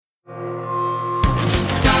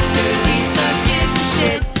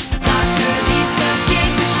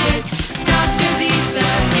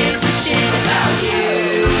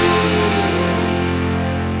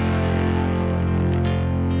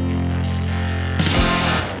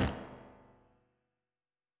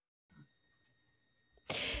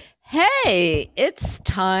Hey, it's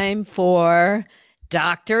time for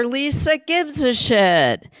Dr. Lisa Gives a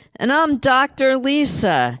Shit. And I'm Dr.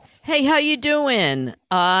 Lisa. Hey, how you doing?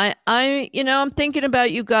 I'm thinking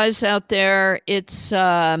about you guys out there. It's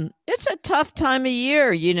a tough time of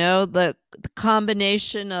year, the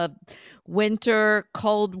combination of winter,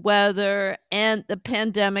 cold weather, and the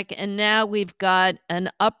pandemic, and now we've got an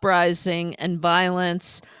uprising and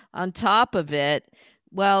violence on top of it.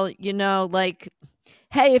 Well,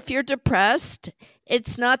 hey, if you're depressed,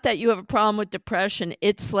 it's not that you have a problem with depression.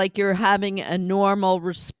 It's like you're having a normal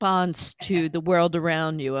response to the world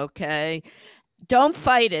around you, okay? Don't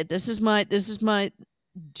fight it. This is my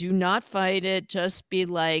do not fight it. Just be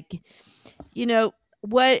like, you know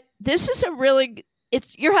what, this is a really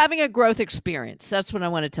it's you're having a growth experience. That's what I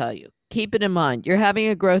want to tell you. Keep it in mind. You're having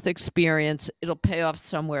a growth experience. It'll pay off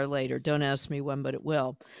somewhere later. Don't ask me when, but it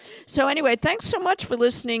will. So anyway, thanks so much for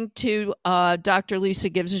listening to Dr. Lisa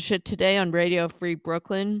Gives a Shit today on Radio Free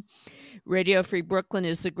Brooklyn. Radio Free Brooklyn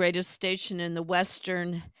is the greatest station in the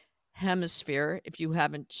Western Hemisphere. If you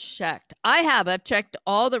haven't checked, I've checked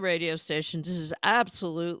all the radio stations. This is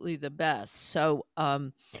absolutely the best. So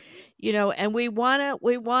and we want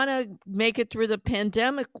to make it through the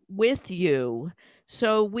pandemic with you.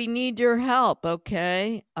 So we need your help,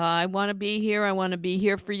 okay? I want to be here. I want to be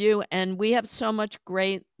here for you. And we have so much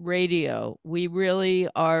great radio. We really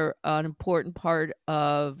are an important part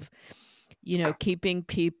of, keeping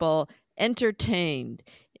people entertained,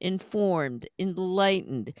 informed,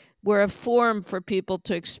 enlightened. We're a forum for people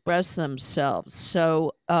to express themselves.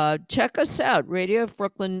 So check us out, Radio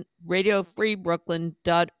Brooklyn,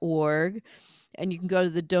 radiofreebrooklyn.org. And you can go to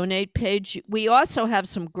the donate page. We also have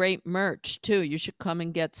some great merch, too. You should come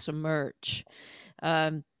and get some merch.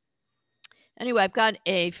 Um, anyway, I've got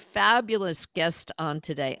a fabulous guest on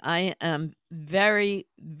today. I am very,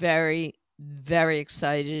 very, very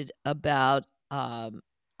excited about I'm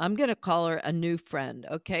going to call her a new friend.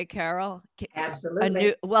 Okay, Carol?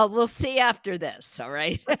 Absolutely. Well, we'll see after this. All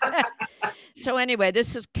right. So anyway,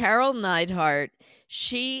 this is Carol Neidhart.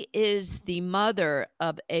 She is the mother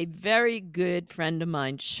of a very good friend of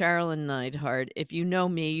mine, Sherilyn Neidhart. If you know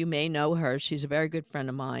me, you may know her. She's a very good friend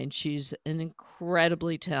of mine. She's an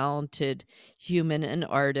incredibly talented human and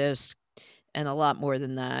artist, and a lot more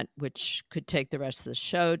than that, which could take the rest of the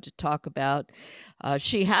show to talk about.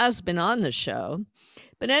 She has been on the show.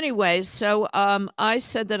 But anyway, so I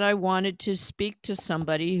said that I wanted to speak to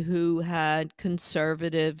somebody who had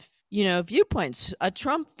conservative, viewpoints, a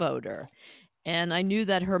Trump voter. And I knew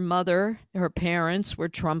that her parents were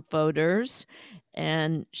Trump voters.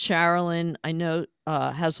 And Sherilyn, I know,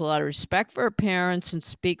 has a lot of respect for her parents and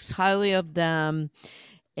speaks highly of them.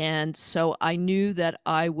 And so I knew that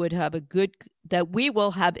we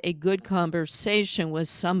will have a good conversation with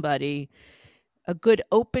somebody, a good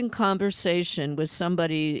open conversation with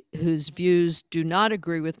somebody whose views do not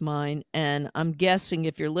agree with mine. And I'm guessing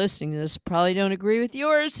if you're listening to this, probably don't agree with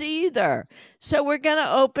yours either. So we're going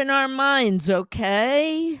to open our minds,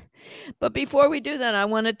 okay? But before we do that, I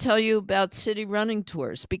want to tell you about City Running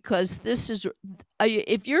Tours, because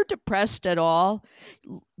if you're depressed at all,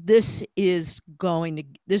 this is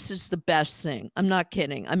the best thing. I'm not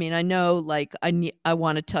kidding. I mean, I know, like, I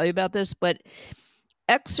want to tell you about this, but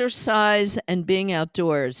exercise and being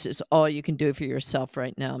outdoors is all you can do for yourself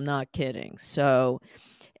right now. I'm not kidding. So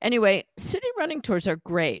anyway, City Running Tours are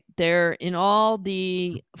great. They're in all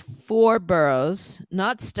the four boroughs,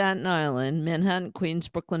 not Staten Island, Manhattan, Queens,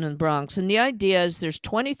 Brooklyn, and Bronx. And the idea is there's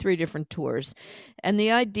 23 different tours. And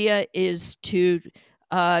the idea is to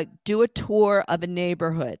do a tour of a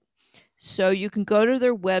neighborhood. So you can go to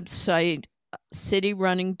their website,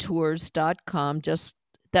 cityrunningtours.com.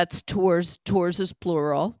 That's tours. Tours is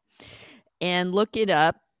plural. And look it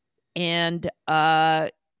up and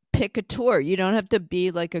pick a tour. You don't have to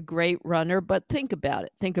be like a great runner, but think about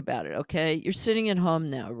it. Think about it, okay? You're sitting at home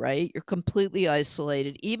now, right? You're completely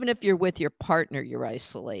isolated. Even if you're with your partner, you're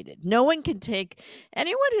isolated. No one can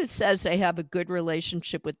anyone who says they have a good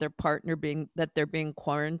relationship with their partner that they're being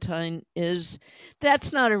quarantined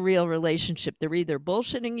that's not a real relationship. They're either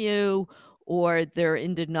bullshitting you or they're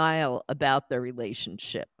in denial about their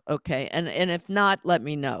relationship, okay? And if not, let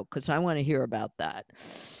me know, because I want to hear about that.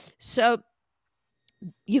 So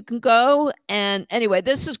you can go, and anyway,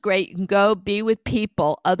 this is great. You can go be with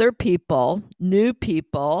people, other people, new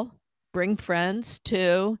people, bring friends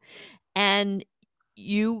too, and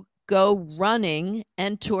you go running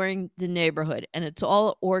and touring the neighborhood, and it's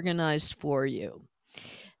all organized for you.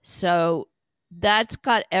 So that's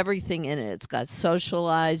got everything in it. It's got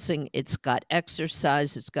socializing, it's got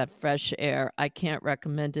exercise, it's got fresh air. I can't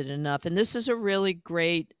recommend it enough. And this is a really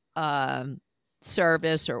great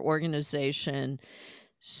service or organization.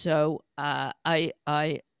 So I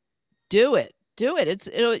do it. Do it.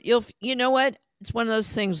 You know what? It's one of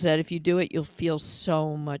those things that if you do it, you'll feel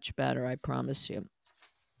so much better. I promise you.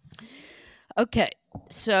 Okay,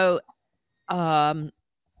 so Carol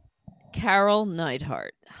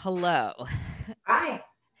Neidhart, hello. Hi.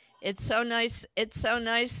 It's so nice. It's so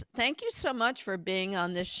nice. Thank you so much for being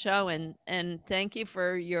on this show, and thank you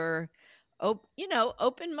for your,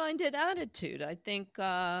 open-minded attitude. I think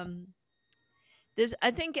I'm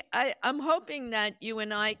hoping that you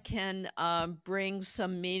and I can bring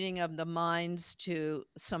some meeting of the minds to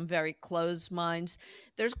some very closed minds.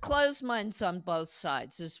 There's closed minds on both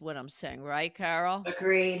sides, is what I'm saying, right, Carol?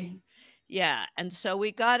 Agreed. Yeah. And so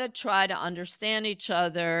we got to try to understand each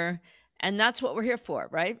other. And that's what we're here for,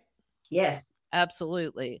 right? Yes.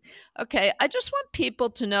 Absolutely. Okay. I just want people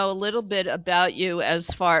to know a little bit about you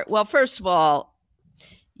well, first of all,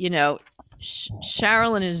 you know,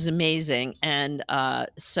 Sherilyn is amazing, and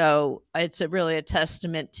so it's really a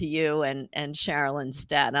testament to you and Sherilyn's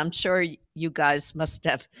dad. I'm sure you guys must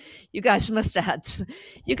have had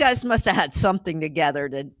something together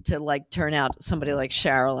to like turn out somebody like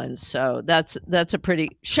Sherilyn. So that's a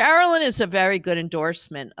pretty Sherilyn is a very good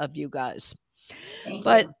endorsement of you guys. Thank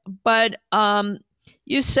But you. but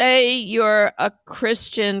you say you're a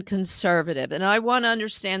Christian conservative, and I want to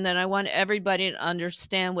understand that. I want everybody to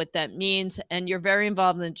understand what that means. And you're very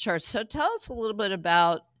involved in the church, so tell us a little bit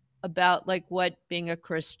about like what being a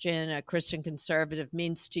Christian conservative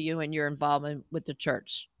means to you and your involvement with the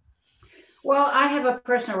church. Well, I have a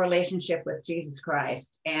personal relationship with Jesus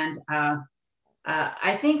Christ. And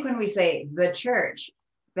I think when we say the church,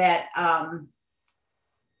 that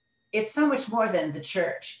it's so much more than the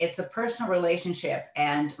church. It's a personal relationship.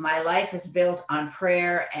 And my life is built on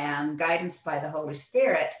prayer and guidance by the Holy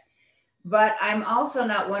Spirit. But I'm also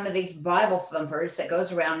not one of these Bible thumpers that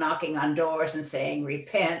goes around knocking on doors and saying,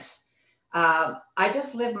 repent. I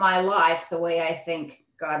just live my life the way I think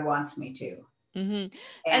God wants me to. Mm-hmm.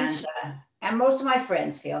 And most of my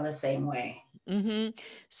friends feel the same way. Mm-hmm.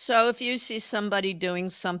 So if you see somebody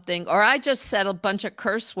doing something, or I just said a bunch of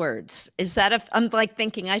curse words, is that if I'm like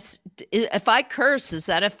thinking if I curse, is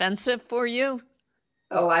that offensive for you?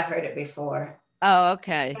 Oh, I've heard it before. Oh,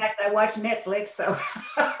 okay. In fact, I watch Netflix, so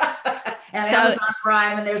and So Amazon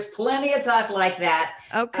Prime, and there's plenty of talk like that.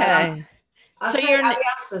 okay. I'll So tell you, you're I'll be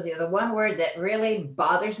honest with you. The one word that really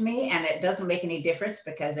bothers me, and it doesn't make any difference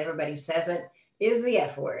because everybody says it, is the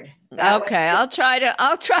F word. That okay. one, I'll try.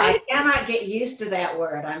 I cannot get used to that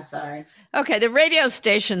word. I'm sorry. Okay, the radio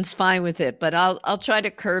station's fine with it, but I'll try to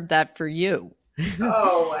curb that for you.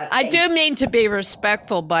 Oh, I do mean to be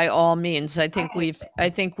respectful by all means. I think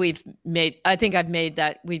I've made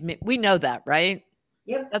that we know that, right?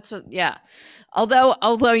 Yep. Yeah. Although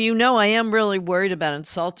I am really worried about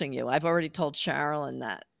insulting you. I've already told Sherilyn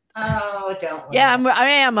that. Oh, don't worry. Yeah, I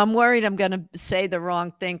am. I'm worried I'm going to say the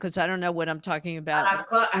wrong thing because I don't know what I'm talking about.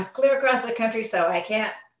 I'm clear across the country, so I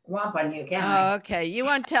can't womp on you, can I? Okay. You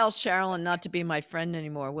won't tell Sherilyn not to be my friend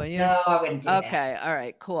anymore, will you? No, I wouldn't do that. Okay. All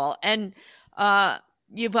right. Cool. And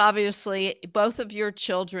you've obviously both of your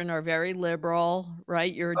children are very liberal,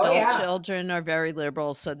 right? Your adult children are very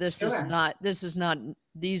liberal. So this is not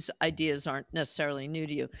these ideas aren't necessarily new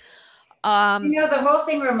to you. The whole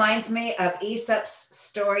thing reminds me of Aesop's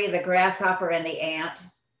story, The Grasshopper and the Ant.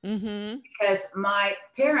 Mm-hmm. Because my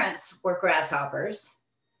parents were grasshoppers.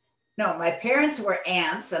 No, my parents were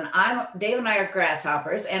ants, and Dave and I are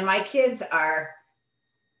grasshoppers, and my kids are.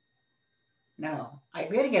 No,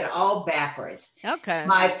 I'm getting it all backwards. Okay.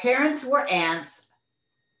 My parents were ants.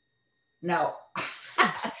 No.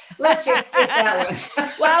 Let's just skip that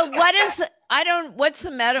one. Well, what's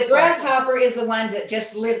the metaphor? The grasshopper is the one that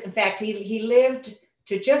just lived. In fact, he lived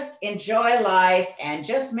to just enjoy life and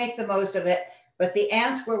just make the most of it. But the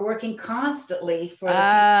ants were working constantly for so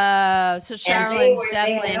Sherilyn's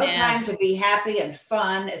definitely they had no time to be happy and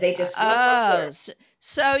fun. They just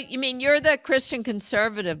so you mean you're the Christian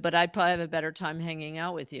conservative, but I'd probably have a better time hanging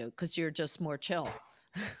out with you because you're just more chill.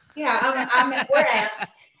 Yeah, we're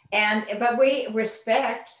ants, but we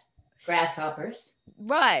respect grasshoppers.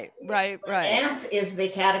 Right. Ants is the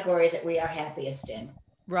category that we are happiest in.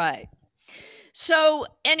 Right. So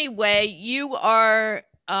anyway, you are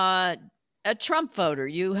a Trump voter.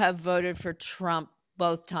 You have voted for Trump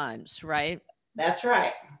both times, right? That's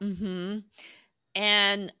right. Mm-hmm.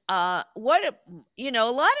 And a lot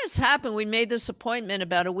has happened. We made this appointment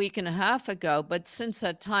about a week and a half ago, but since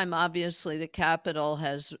that time, obviously the Capitol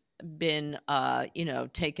has been,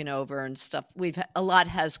 taken over and stuff. A lot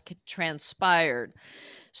has transpired.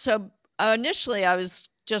 So initially I was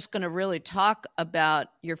just going to really talk about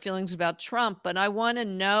your feelings about Trump, but I want to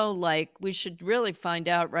know, like, we should really find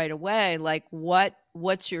out right away, like,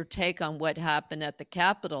 what's your take on what happened at the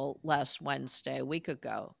Capitol last Wednesday, a week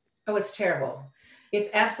ago? Oh, it's terrible. It's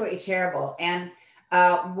absolutely terrible. And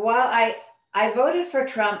while I voted for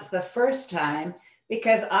Trump the first time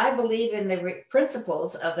because I believe in the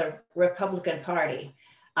principles of the Republican Party.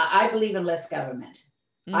 I believe in less government.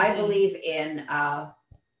 I believe in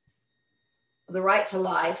the right to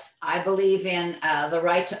life. I believe in the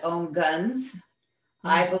right to own guns.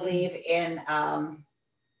 I believe in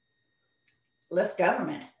less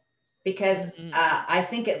government because I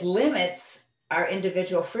think it limits our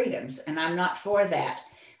individual freedoms, and I'm not for that.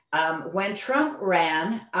 When Trump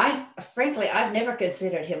ran, frankly, I've never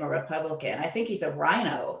considered him a Republican. I think he's a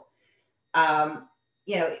rhino.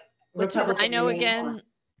 What's a rhino again?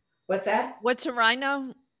 What's that? What's a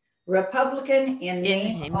rhino? Republican in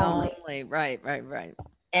name only. Right.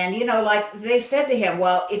 And, like they said to him,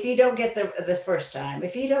 well, if you don't get the first time,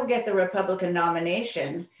 if you don't get the Republican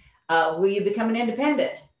nomination, will you become an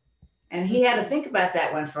independent? And he had to think about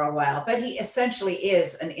that one for a while, but he essentially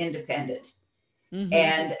is an independent.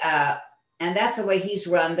 And that's the way he's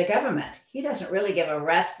run the government. He doesn't really give a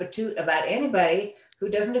rat's patoot about anybody who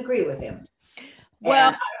doesn't agree with him. Well,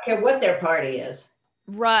 and I don't care what their party is.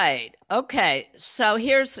 Right. Okay. So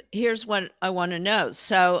here's what I want to know.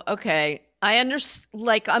 So, okay, I understand.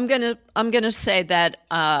 Like, I'm gonna say that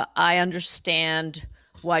I understand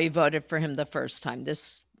why you voted for him the first time.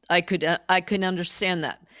 I could understand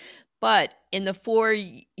that, but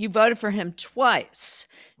you voted for him twice,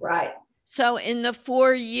 right? So in the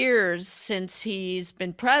 4 years since he's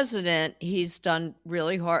been president, he's done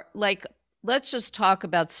really hard. Like, let's just talk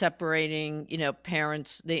about separating,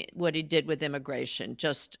 parents, what he did with immigration.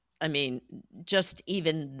 Just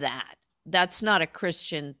even that. That's not a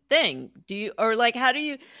Christian thing.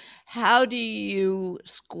 How do you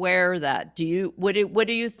square that? What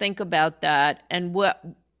do you think about that? And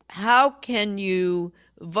how can you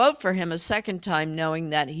vote for him a second time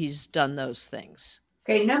knowing that he's done those things?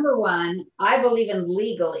 Okay, number one, I believe in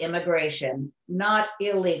legal immigration, not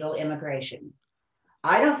illegal immigration.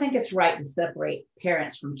 I don't think it's right to separate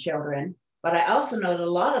parents from children, but I also know that a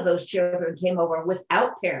lot of those children came over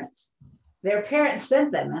without parents. Their parents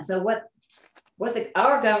sent them. And so what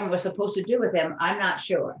our government was supposed to do with them, I'm not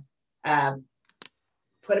sure.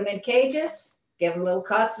 Put them in cages, give them little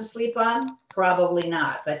cots to sleep on? Probably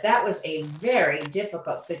not. But that was a very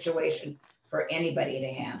difficult situation for anybody to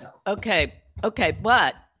handle. Okay,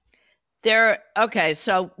 but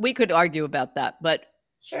so we could argue about that, but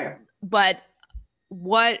sure. But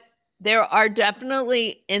there are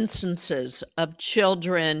definitely instances of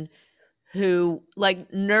children who,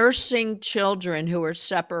 like nursing children who are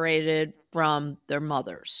separated from their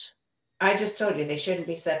mothers. I just told you they shouldn't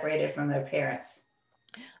be separated from their parents.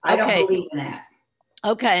 I don't believe in that.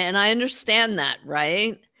 Okay, and I understand that,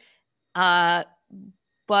 right?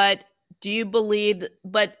 But do you believe,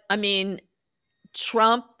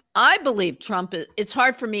 Trump, I believe Trump, it's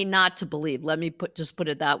hard for me not to believe, let me put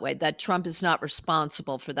it that way, that Trump is not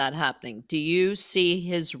responsible for that happening. Do you see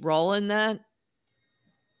his role in that?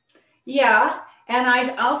 Yeah, and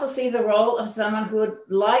I also see the role of someone who would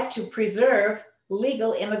like to preserve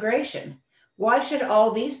legal immigration. Why should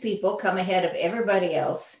all these people come ahead of everybody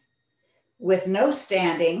else with no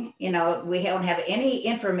standing? We don't have any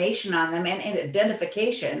information on them and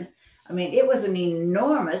identification. It was an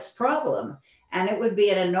enormous problem. And it would be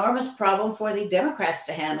an enormous problem for the Democrats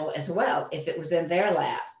to handle as well if it was in their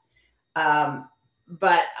lap.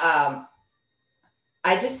 But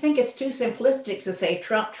I just think it's too simplistic to say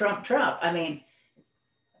Trump, Trump, Trump. One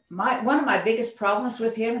of my biggest problems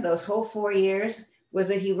with him those whole 4 years was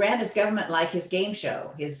that he ran his government like his game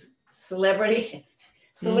show, his celebrity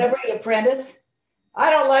apprentice. I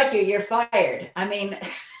don't like you, you're fired.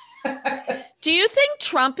 Do you think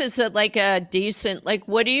Trump is a decent,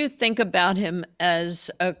 what do you think about him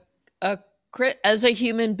as a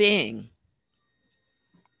human being?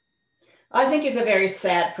 I think he's a very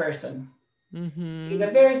sad person. Mm-hmm. He's a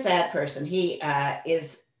very sad person. He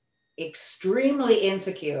is extremely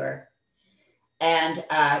insecure, and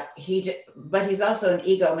but he's also an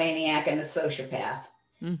egomaniac and a sociopath.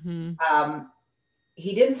 Mm-hmm.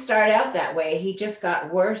 He didn't start out that way. He just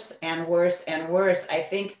got worse and worse and worse. I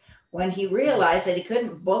think when he realized that he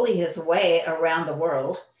couldn't bully his way around the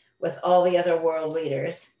world with all the other world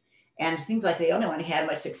leaders, and it seemed like the only one he had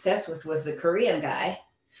much success with was the Korean guy,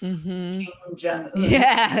 Kim Jong-un.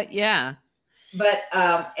 Yeah. But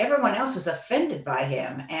everyone else was offended by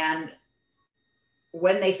him. And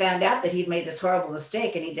when they found out that he'd made this horrible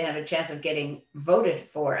mistake and he didn't have a chance of getting voted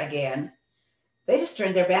for again, they just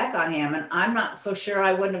turned their back on him. And I'm not so sure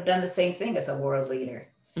I wouldn't have done the same thing as a world leader.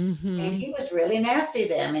 And Mm-hmm. he was really nasty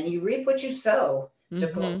then. And you reap what you sow, to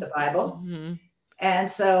quote Mm-hmm. the Bible. Mm-hmm. And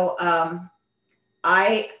so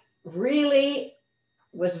I really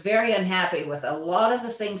was very unhappy with a lot of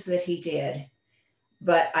the things that he did.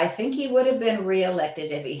 But I think he would have been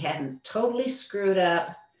reelected if he hadn't totally screwed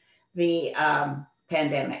up the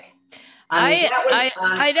pandemic. I mean, I that was I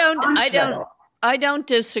I don't I don't unconscionable. I don't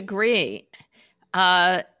disagree.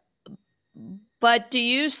 Uh, but do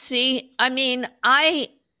you see? I mean,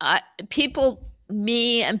 people,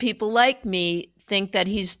 me and people like me, think that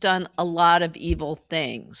he's done a lot of evil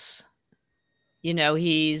things. You know,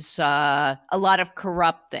 he's a lot of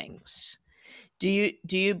corrupt things. Do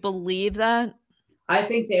you believe that? I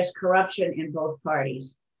think there's corruption in both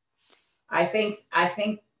parties. I think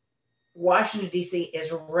Washington D.C.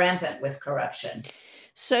 is rampant with corruption.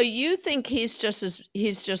 So you think he's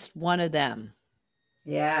just one of them?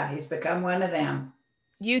 Yeah, he's become one of them.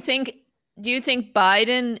 You think do you think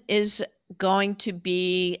Biden is going to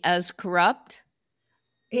be as corrupt?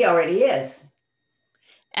 He already is.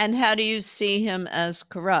 And how do you see him as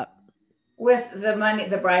corrupt? With the money,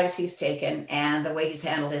 the bribes he's taken, and the way he's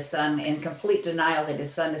handled his son, in complete denial that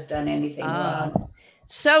his son has done anything Uh, wrong.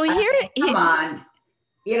 so I here, mean, come on.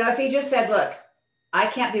 If he just said, look, I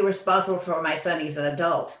can't be responsible for my son, he's an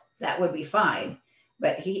adult, that would be fine.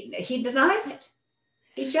 But he denies it.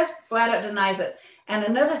 He just flat out denies it. And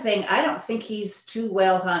another thing, I don't think he's too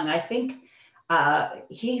well hung. I think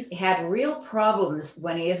he's had real problems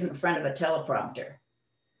when he isn't in front of a teleprompter.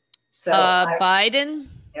 So, Biden.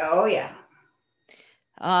 oh yeah.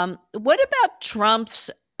 What about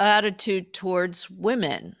Trump's attitude towards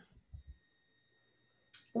women?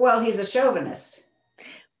 Well, he's a chauvinist.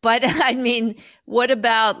 But I mean, what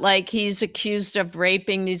about like he's accused of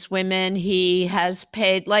raping these women? He has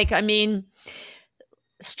paid, like, I mean,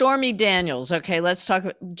 Stormy Daniels. Okay, let's talk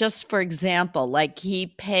just for example, like he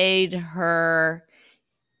paid her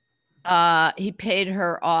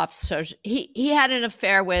off. So he had an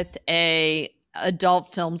affair with a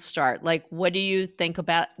adult film star. Like, what do you think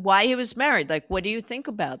about why he was married? Like, what do you think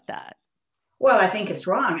about that? Well, I think it's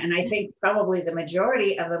wrong. And I think probably the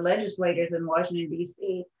majority of the legislators in Washington,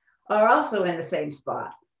 D.C. are also in the same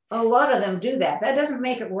spot. A lot of them do that. That doesn't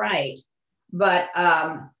make it right. But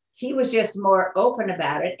he was just more open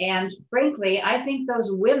about it. And frankly, I think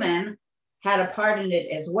those women had a part in it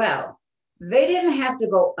as well. They didn't have to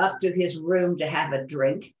go up to his room to have a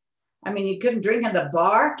drink. I mean, you couldn't drink in the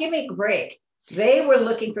bar. Give me a break. They were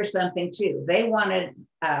looking for something too. They wanted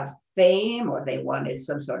fame, or they wanted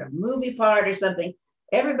some sort of movie part or something.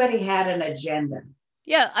 Everybody had an agenda.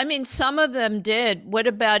 Yeah, I mean, some of them did. What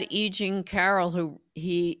about E. Jean Carroll, who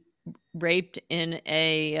he raped in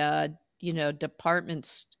a in a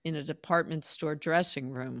department store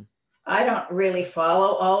dressing room? I don't really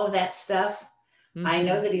follow all of that stuff. I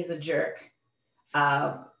know Mm-hmm. that he's a jerk.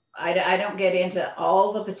 I don't get into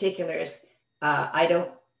all the particulars. I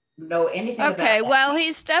don't know anything about Okay, that. well,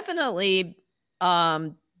 he's definitely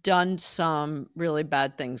done some really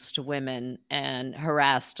bad things to women and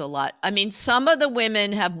harassed a lot. I mean, some of the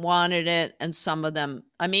women have wanted it, and some of them,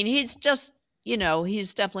 I mean, he's just,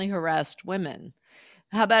 he's definitely harassed women.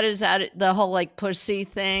 How about the whole like pussy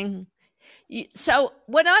thing? So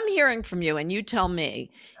what I'm hearing from you, and you tell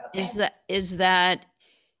me, is Okay. that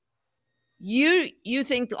you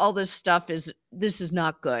think all this is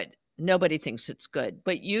not good. Nobody thinks it's good,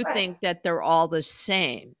 but you Right. think that they're all the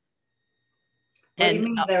same. What do you And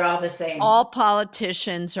mean they're all the same? all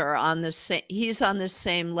politicians are on the same he's on the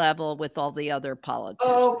same level with all the other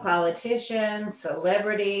Oh, politicians. politicians,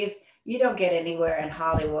 celebrities. You don't get anywhere in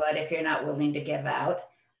Hollywood if you're not willing to give out.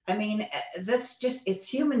 I mean, that's just, it's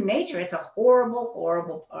human nature. It's a horrible,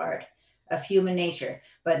 horrible part of human nature.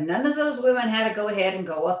 But none of those women had to go ahead and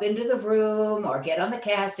go up into the room or get on the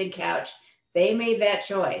casting couch. They made that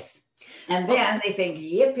choice. And Well, then they think,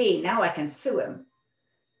 yippee, now I can sue him.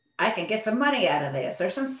 I can get some money out of this or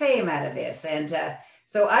some fame out of this. And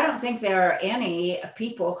so I don't think there are any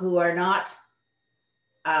people who are not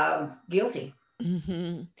guilty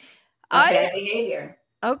mhm. of I bad behavior.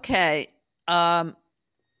 okay. Um,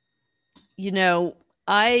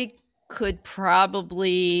 I could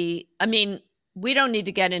probably, I mean, we don't need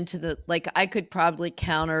to get into like, I could probably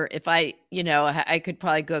counter if I could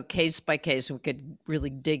probably go case by case. We could really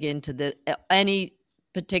dig into any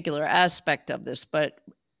particular aspect of this, but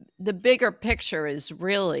the bigger picture is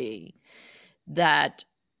really that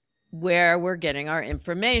where we're getting our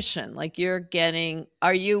information. Like are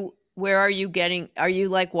you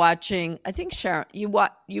like watching, I think Sharon, you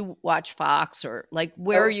watch Fox, or like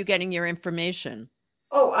where are Oh, you getting your information?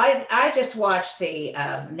 Oh, I just watch the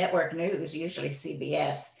network news, usually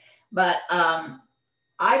CBS, but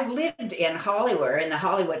I've lived in Hollywood, in the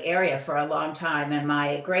Hollywood area for a long time, and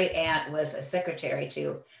my great aunt was a secretary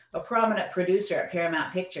to a prominent producer at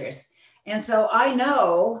Paramount Pictures. And so I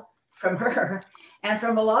know from her and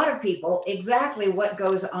from a lot of people exactly what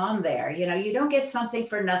goes on there. You know, you don't get something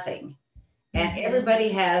for nothing, and Mm-hmm. everybody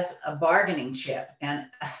has a bargaining chip, and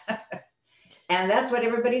and that's what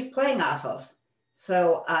everybody's playing off of.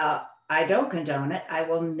 So I don't condone it. I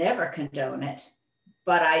will never condone it,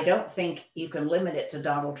 but I don't think you can limit it to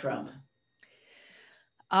Donald Trump.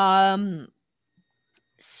 Um,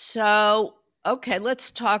 so, okay,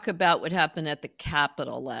 let's talk about what happened at the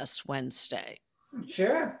Capitol last Wednesday.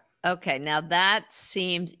 Sure. Okay, now that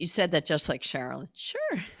seems, you said that just like Sherilyn.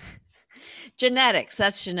 Sure. Genetics,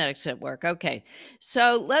 that's genetics at work. Okay.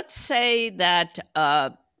 So let's say that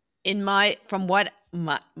in my from what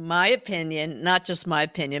my opinion, not just my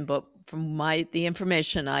opinion, but from my the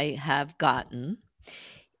information I have gotten,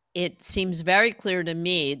 it seems very clear to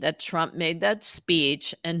me that Trump made that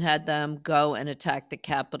speech and had them go and attack the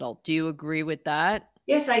Capitol. Do you agree with that?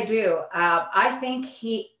 Yes, I do. I think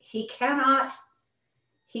he cannot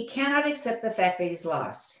accept the fact that he's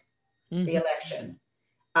lost the Mhm. election.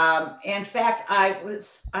 In fact, I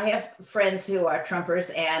have friends who are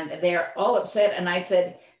Trumpers, and they're all upset. And I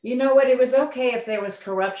said, you know what? It was okay if there was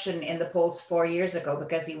corruption in the polls 4 years ago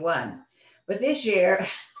because he won, but this year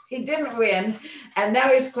he didn't win, and now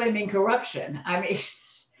he's claiming corruption. I mean,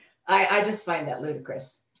 I just find that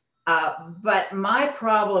ludicrous. But my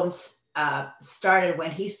problems started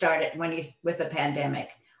when he's with the pandemic.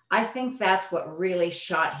 I think that's what really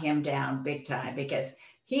shot him down big time because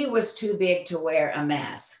he was too big to wear a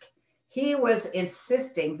mask. He was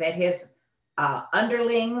insisting that his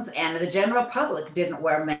underlings and the general public didn't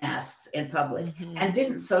wear masks in public and Mhm.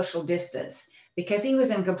 didn't social distance because he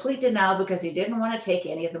was in complete denial because he didn't want to take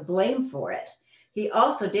any of the blame for it. He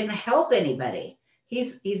also didn't help anybody.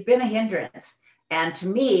 He's been a hindrance. And to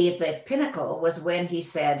me, the pinnacle was when he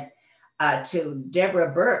said to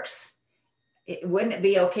Deborah Burks, wouldn't it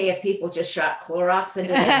be okay if people just shot Clorox into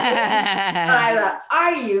their face? I thought,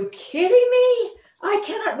 are you kidding me? I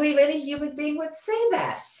cannot believe any human being would say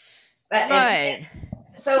that. But and Right.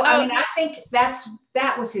 so I So, mean, I think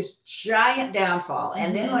that was his giant downfall.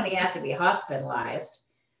 And then when mhm. he had to be hospitalized,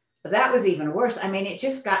 that was even worse. I mean, it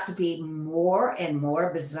just got to be more and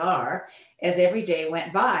more bizarre as every day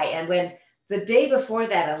went by. And when the day before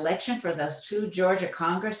that election for those two Georgia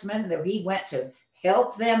congressmen that he went to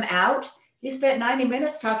help them out, he spent 90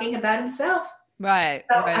 minutes talking about himself. Right,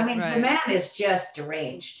 So, I right, mean, the right. man is just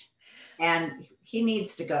deranged and he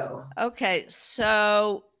needs to go. Okay,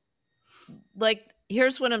 so like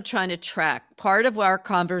here's what I'm trying to track. Part of our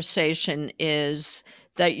conversation is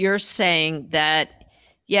that you're saying that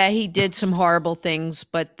yeah, he did some horrible things,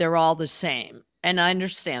 but they're all the same. And I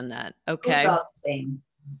understand that. Who's Okay. all the same?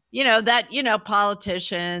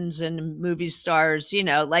 Politicians and movie stars,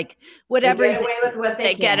 like They whatever get away with what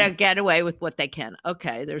they they can. get away with what they can.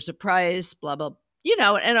 Okay, there's a price, blah blah.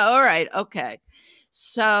 And all right, okay.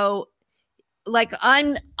 So like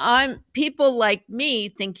I'm people like me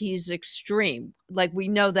think he's extreme. Like we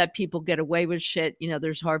know that people get away with shit.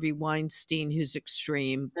 There's Harvey Weinstein who's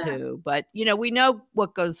extreme Yeah. too. But we know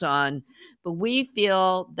what goes on, but we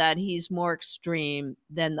feel that he's more extreme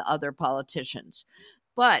than the other politicians.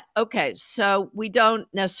 But okay, so we don't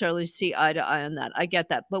necessarily see eye to eye on that. I get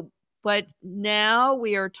that. But now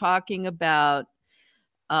we are talking about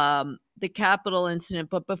the Capitol incident.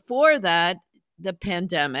 But before that, the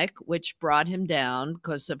pandemic, which brought him down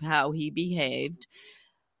because of how he behaved.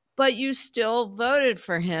 But you still voted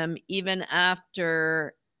for him even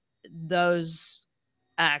after those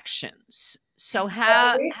actions. So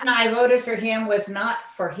But the reason I voted for him was not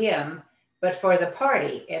for him, but for the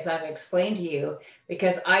party, as I've explained to you,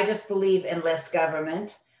 because I just believe in less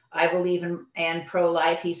government. I believe in pro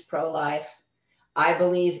life. He's pro life. I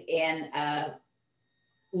believe in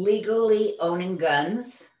legally owning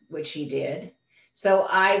guns, which he did. So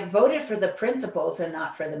I voted for the principles and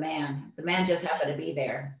not for the man. The man just happened to be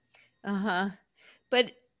there. uh-huh.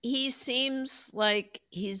 But he seems like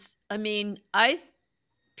I mean, I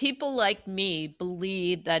people like me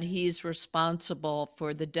believe that he's responsible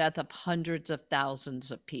for the death of hundreds of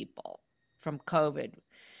thousands of people from COVID.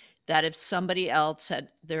 That if somebody else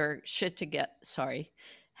had their shit to get, sorry,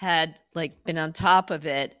 had like been on top of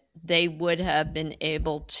it, they would have been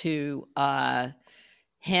able to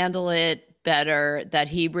handle it better. That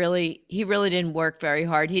he really didn't work very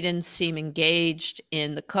hard. He didn't seem engaged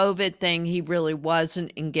in the COVID thing. He really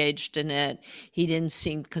wasn't engaged in it. He didn't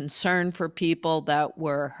seem concerned for people that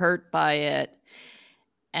were hurt by it.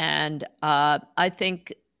 And I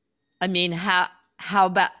think, I mean, how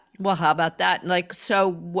about, well, how about that? Like,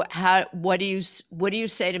 so what do you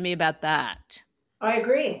say to me about that? I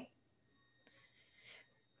agree.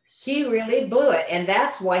 He really blew it, and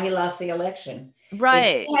that's why he lost the election. If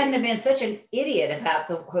Right. he hadn't have been such an idiot about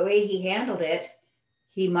the way he handled it,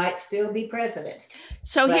 he might still be president.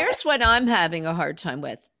 So But here's what I'm having a hard time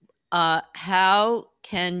with. How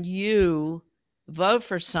can you vote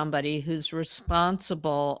for somebody who's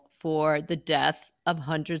responsible for the death of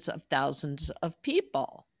hundreds of thousands of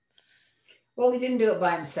people? well, he didn't do it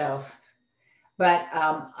by himself. But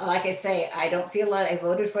like I say, I don't feel like I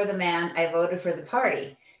voted for the man. I voted for the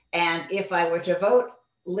party. And if I were to vote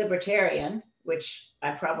libertarian, which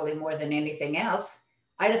I probably more than anything else,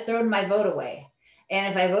 I'd have thrown my vote away. And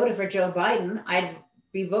if I voted for Joe Biden, I'd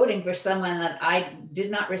be voting for someone that I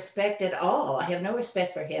did not respect at all. I have no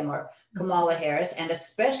respect for him or Kamala Harris, and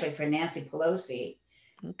especially for Nancy Pelosi.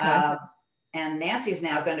 Okay. And Nancy's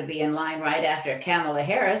now going to be in line right after Kamala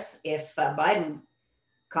Harris if Biden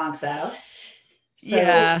conks out. So,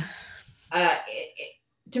 Yeah.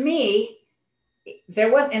 to me,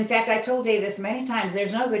 there was, in fact, I told Dave this many times,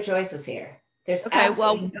 there's no good choices here. There's Okay.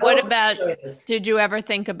 Well, absolutely no what good about, choices. did you ever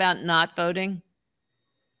think about not voting?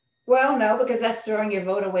 Well, no, because that's throwing your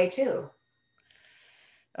vote away too.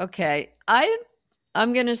 Okay.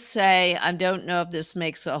 I'm going to say I don't know if this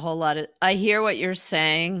makes a whole lot of, I hear what you're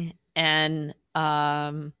saying, and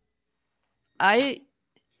I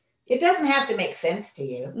It doesn't have to make sense to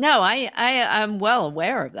you. no, I'm well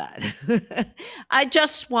aware of that. I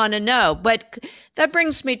just want to know, but that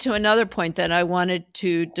brings me to another point that I wanted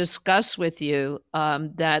to discuss with you,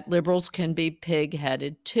 that liberals can be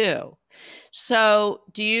pig-headed too. So,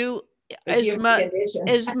 do you The human condition.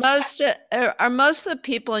 is most are most of the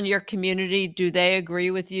people in your community, do they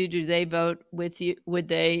agree with you? Do they vote with you?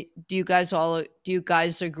 Do you guys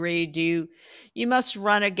agree? You must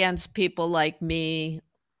run against people like me,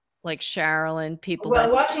 like Sherilyn, people Well,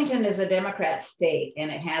 that Washington is a Democrat state,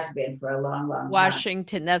 and it has been for a long, long time.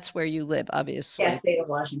 Washington, that's where you live, Yeah, obviously. state of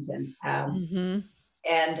Washington. Mhm.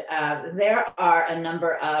 And there are a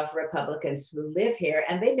number of Republicans who live here,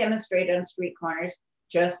 and they demonstrate on street corners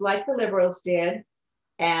just like the liberals did,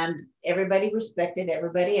 and everybody respected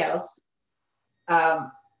everybody else.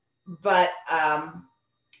 But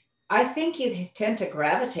I think you tend to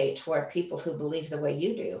gravitate toward people who believe the way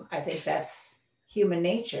you do. I think that's human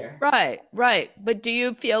nature. Right, right. But do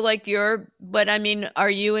you feel like but I mean, are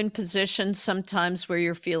you in positions sometimes where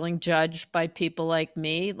you're feeling judged by people like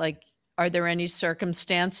me? Like, are there any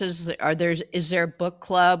circumstances? Is there a book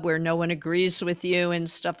club where no one agrees with you and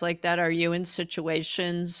stuff like that? Are you in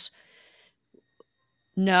situations?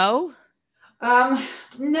 No?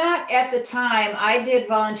 Not at the time. I did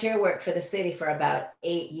volunteer work for the city for about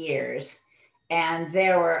 8 years, and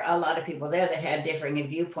there were a lot of people there that had differing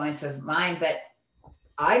viewpoints of mine, but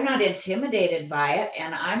I'm not intimidated by it,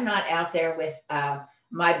 and I'm not out there with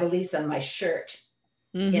my beliefs on my shirt.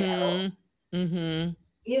 You know, Mhm. Mhm.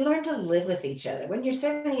 you learn to live with each other. When you're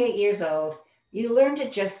 78 years old, you learn to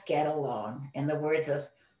just get along. In the words of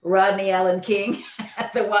Rodney Allen King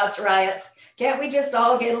at the Watts riots, can't we just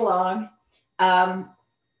all get along? Um,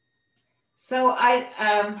 so I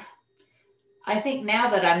think now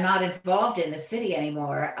that I'm not involved in the city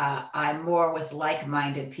anymore, I'm more with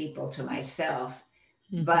like-minded people to myself.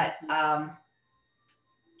 Mhm. But I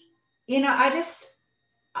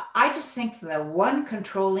just think the one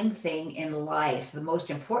controlling thing in life, the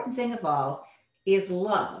most important thing of all, is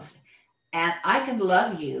love. And I can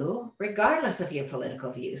love you regardless of your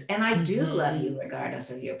political views. And I do love Mhm. you regardless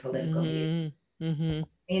of your political views. Mhm. Mhm.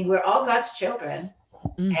 I mean, we're all God's children,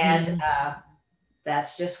 and Mhm.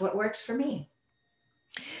 that's just what works for me.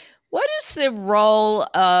 What is the role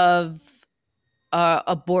of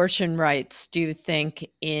abortion rights, do you think,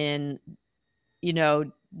 in, you know,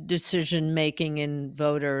 decision making in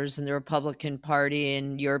voters and the Republican Party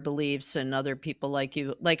and your beliefs and other people like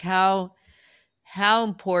you? Like, how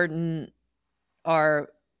important are,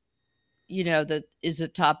 that is a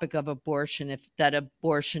topic of abortion, if that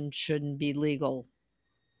abortion shouldn't be legal?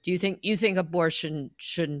 Do you think abortion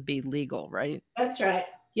shouldn't be legal, right? That's right.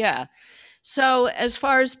 Yeah. So as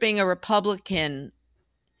far as being a Republican,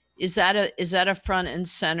 is that a front and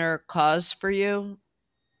center cause for you?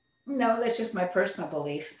 No, that's just my personal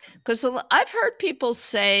belief. Because I've heard people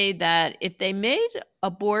say that if they made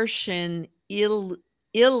abortion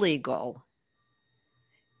illegal,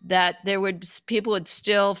 that people would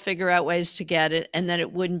still figure out ways to get it, and that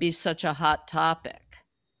it wouldn't be such a hot topic.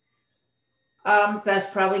 That's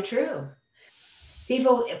probably true.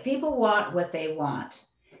 People want what they want,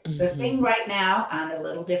 The thing Mhm. right now, on a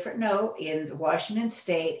little different note, in Washington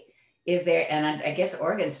State, is there, and I guess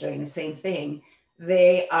Oregon's doing the same thing.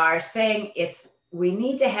 They are saying we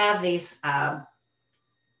need to have these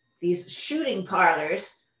shooting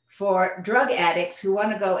parlors for drug addicts who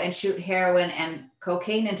want to go and shoot heroin and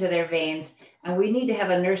cocaine into their veins, and we need to have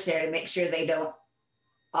a nurse there to make sure they don't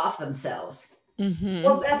off themselves. Mhm.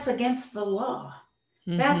 Well, that's against the law.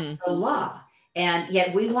 That's Mhm. the law. And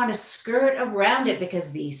yet we want to skirt around it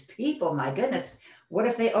because these people, my goodness, what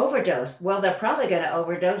if they overdose? Well, they're probably going to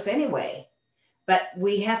overdose anyway. But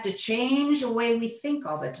we have to change the way we think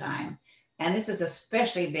all the time. And this is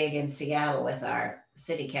especially big in Seattle with our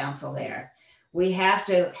city council there. We have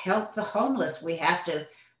to help the homeless. We have to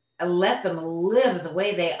let them live the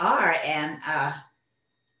way they are. And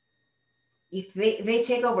they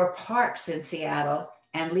take over parks in Seattle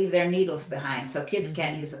and leave their needles behind. So kids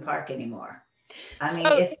can't Mhm. use a park anymore. I mean,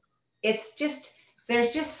 So, it's just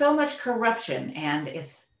there's just so much corruption, and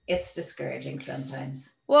it's discouraging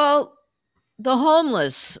sometimes. well, the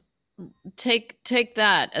homeless, take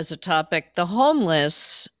that as a topic. The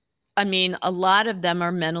homeless, I mean, a lot of them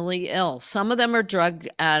are mentally ill. Some of them are drug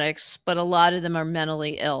addicts, but a lot of them are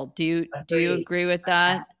mentally ill. Do you Agreed. agree with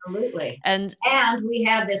that? Absolutely. And And we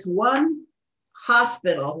have this one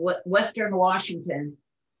hospital, Western Washington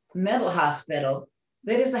Mental Hospital,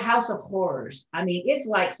 that is a house of horrors. I mean, it's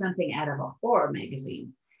like something out of a horror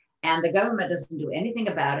magazine. And the government doesn't do anything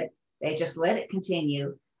about it. They just let it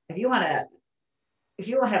continue. If you want to if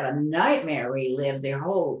you want to have a nightmare relive the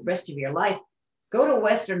whole rest of your life, go to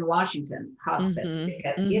Western Washington Hospital mhm.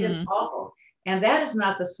 because it is Mhm. awful. And that is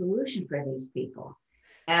not the solution for these people.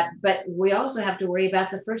 But we also have to worry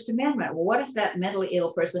about the First Amendment. Well, what if that mentally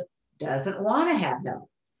ill person doesn't want to have help?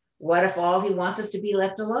 What if all he wants is to be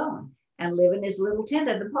left alone and live in his little tent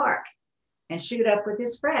at the park and shoot up with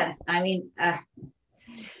his friends? I mean,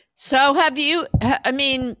 So have you I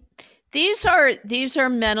mean, these are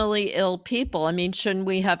mentally ill people. I mean, shouldn't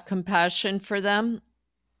we have compassion for them?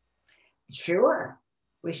 sure,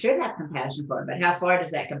 we should have compassion for him, but how far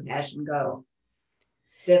does that compassion go?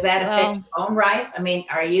 Does that affect Well, your own rights? I mean,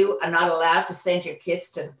 are you not allowed to send your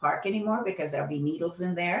kids to the park anymore because there'll be needles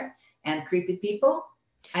in there and creepy people?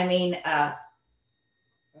 I mean,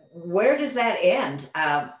 where does that end?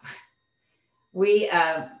 We,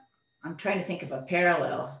 I'm trying to think of a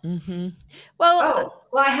parallel. mhm. Well, Oh,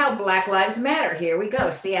 well, how Black Lives Matter. Here we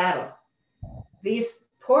go, Seattle. These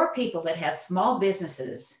poor people that had small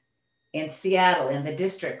businesses in Seattle, in the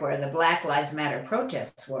district where the Black Lives Matter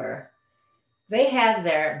protests were, they had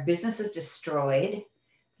their businesses destroyed.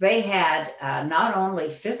 They had not only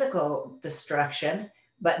physical destruction,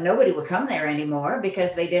 but nobody would come there anymore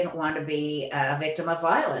because they didn't want to be a victim of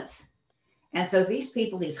violence. And so these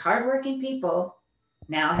people, these hardworking people,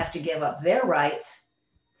 now have to give up their rights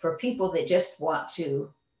for people that just want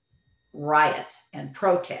to riot and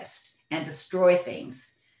protest and destroy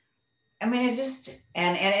things. I mean, it's just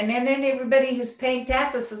and then everybody who's paying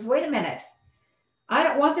taxes says, "Wait a minute, I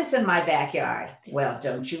don't want this in my backyard." Well,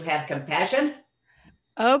 don't you have compassion?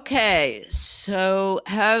 okay. So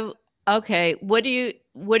have okay, what do you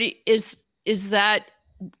is that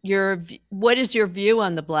what is your view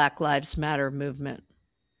on the Black Lives Matter movement?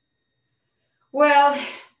 Well,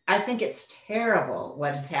 I think it's terrible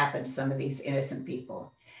what has happened to some of these innocent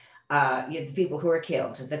people. The people who were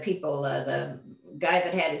killed, the people, the guy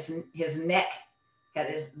that had his neck, had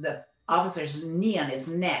the officer's knee on his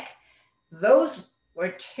neck. Those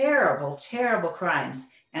were terrible, terrible crimes,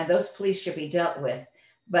 and those police should be dealt with.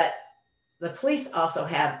 But the police also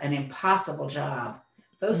have an impossible job.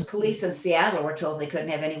 Those Mhm. police in Seattle were told they couldn't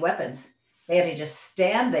have any weapons. They had to just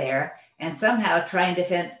stand there and somehow try and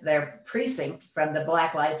defend their precinct from the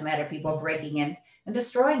Black Lives Matter people breaking in and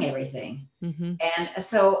destroying everything. Mhm. And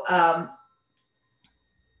so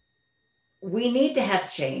we need to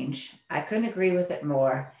have change. I couldn't agree with it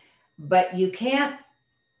more, but you can't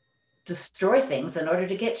destroy things in order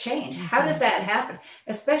to get change. How does Mhm. that happen?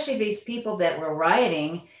 Especially these people that were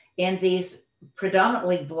rioting in these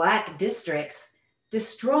predominantly Black districts,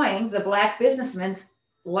 destroying the Black businessmen's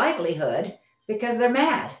livelihood because they're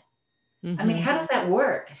mad. I mean, Mhm. how does that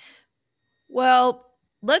work? Well,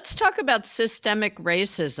 let's talk about systemic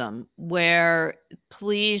racism, where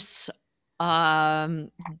police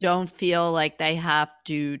don't feel like they have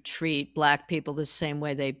to treat Black people the same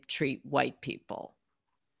way they treat white people.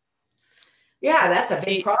 Yeah, that's a Do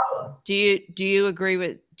big you, problem. do you agree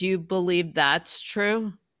with? Do you believe that's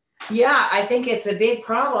true? Yeah, I think it's a big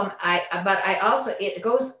problem. But I also it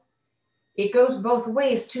goes both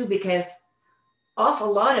ways too because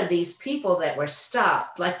awful lot of these people that were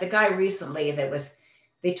stopped, like the guy recently that was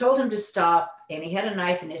They told him to stop, and he had a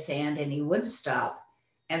knife in his hand, and he wouldn't stop,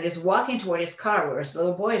 and was walking toward his car where his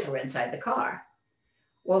little boys were inside the car.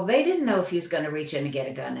 Well, they didn't know if he was going to reach in and get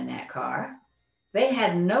a gun in that car. They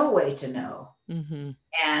had no way to know. Mm-hmm.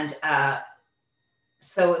 And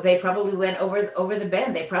so they probably went over the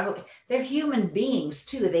bend. They're human beings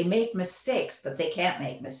too. They make mistakes, but they can't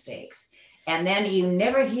make mistakes. And then you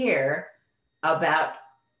never hear about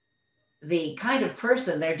the kind of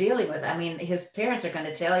person they're dealing with. I mean, his parents are going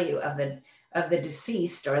to tell you of the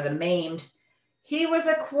deceased or the maimed. He was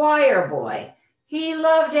a choir boy. He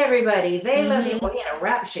loved everybody. They loved him. Well, he had a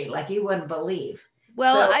rap sheet like you wouldn't believe.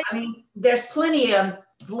 Well, so, I mean, there's plenty of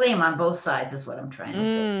blame on both sides is what I'm trying to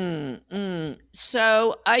say.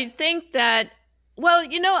 So I think that, well,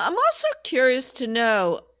 I'm also curious to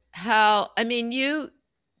know how, I mean, you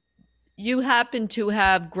happen to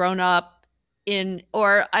have grown up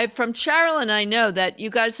from Sherilyn, I know that you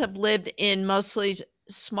guys have lived in mostly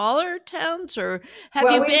smaller towns, or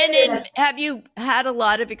have you had a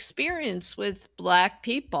lot of experience with Black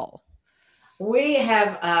people? We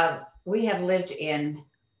have lived in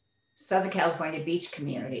Southern California beach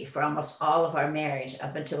community for almost all of our marriage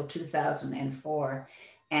up until 2004.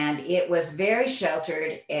 And it was very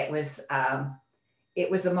sheltered. It was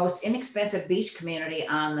the most inexpensive beach community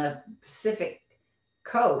on the Pacific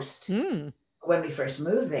coast when we first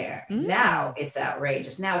moved there. Now it's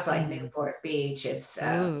outrageous. Now it's like Newport Beach, it's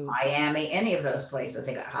Miami, any of those places.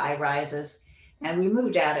 They got high rises. And we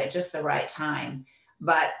moved out at just the right time.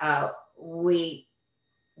 But we've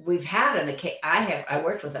had I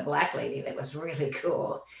worked with a Black lady that was really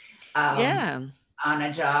cool on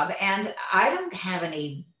a job, and I don't have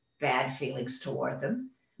any bad feelings toward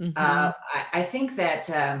them. I think that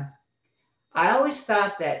I always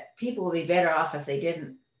thought that people would be better off if they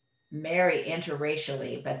didn't marry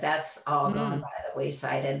interracially, but that's all gone by the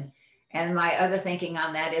wayside. And my other thinking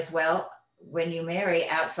on that is, well, when you marry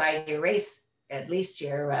outside your race, at least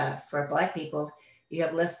you're for Black people, you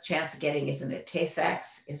have less chance of getting, isn't it,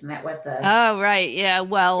 Tay-Sachs? Isn't that what the... Oh, right. Yeah.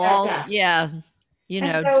 Well,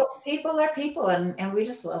 so people are people, and we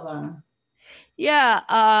just love on them.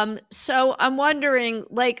 Yeah. So I'm wondering,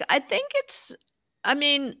 I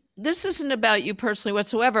mean, this isn't about you personally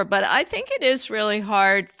whatsoever, but I think it is really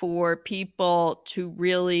hard for people to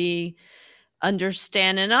really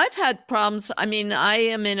understand. And I've had problems. I mean, I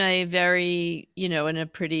am in a very, in a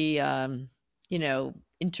pretty,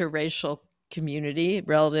 interracial community,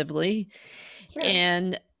 relatively. Sure.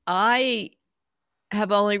 And I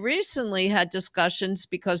have only recently had discussions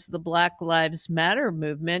because of the Black Lives Matter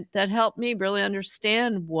movement that helped me really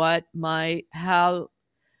understand how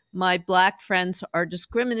my Black friends are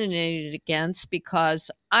discriminated against,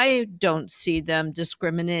 because I don't see them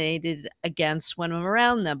discriminated against when I'm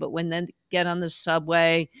around them. But when they get on the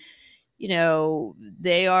subway,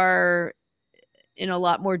 they are in a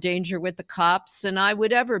lot more danger with the cops than I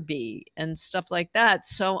would ever be, and stuff like that.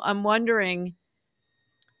 So I'm wondering,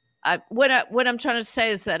 what I'm trying to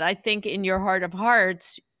say is that I think in your heart of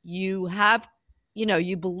hearts, you have,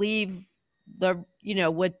 you believe the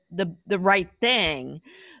right thing.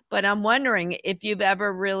 But I'm wondering if you've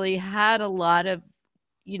ever really had a lot of,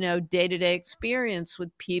 day-to-day experience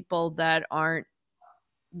with people that aren't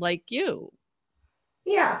like you.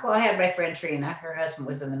 Yeah. Well, I had my friend Trina. Her husband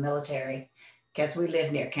was in the military, because we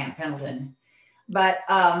live near Camp Pendleton. But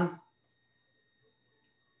I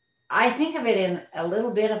think of it in a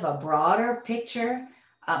little bit of a broader picture.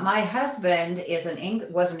 My husband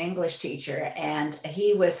was an English teacher, and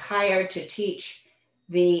he was hired to teach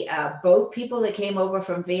the boat people that came over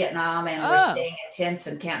from Vietnam and were staying at tents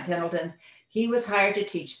in Camp Pendleton. He was hired to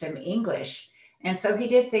teach them English. And so he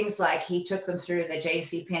did things like he took them through the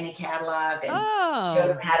J.C. Penney catalog and showed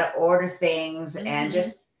them how to order things. And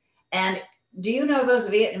do you know those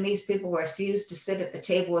Vietnamese people refused to sit at the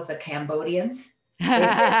table with the Cambodians? They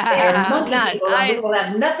said they're monkey people, and we will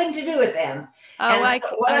have nothing to do with them. I'm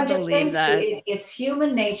just saying to you is, it's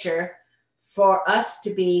human nature for us to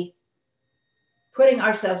be putting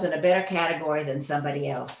ourselves in a better category than somebody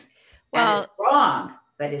else. Well, and it's wrong,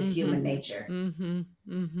 but it's human nature.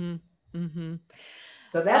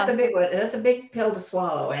 So that's a big one. That's a big pill to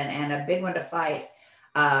swallow, and a big one to fight,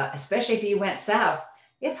 especially if you went south.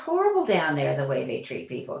 It's horrible down there, the way they treat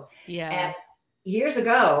people. Yeah. And years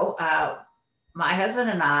ago, my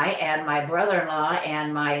husband and I and my brother-in-law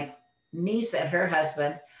and my niece and her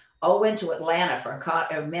husband all went to Atlanta for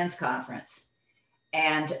a men's conference.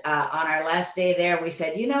 And on our last day there, we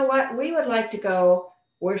said, you know what? We would like to go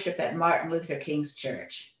worship at Martin Luther King's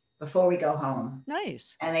church before we go home.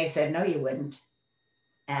 Nice. And they said, no, you wouldn't,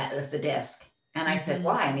 at the desk. And I said,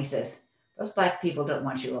 why? And he says, those Black people don't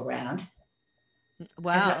want you around.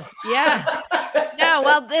 Wow. Yeah. No,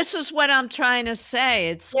 well, this is what I'm trying to say.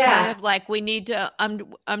 It's kind Yeah. of like we need to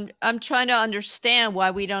I'm trying to understand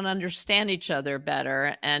why we don't understand each other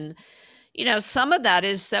better. And some of that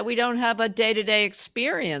is that we don't have a day-to-day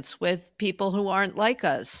experience with people who aren't like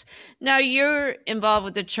us. Now you're involved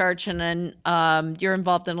with the church, and then you're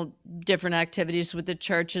involved in different activities with the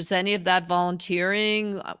church. Is any of that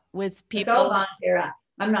volunteering with It's all people? volunteer.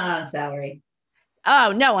 I'm not on salary.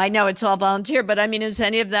 Oh, no, I know it's all volunteer, but I mean, is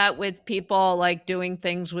any of that with people like doing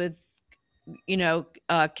things with,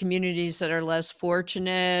 communities that are less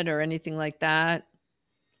fortunate or anything like that?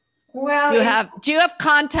 Well, Do you have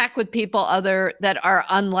contact with people other that are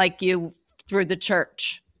unlike you through the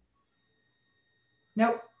church?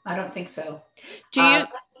 nope, I don't think so. Do you Uh,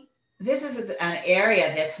 this is an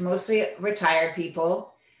area that's mostly retired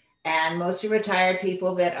people and mostly retired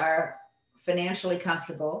people that are financially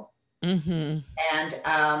comfortable. Mhm.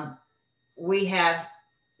 And we have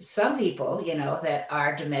some people, that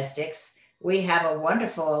are domestics. We have a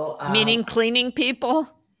wonderful, Meaning cleaning people?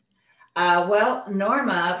 well,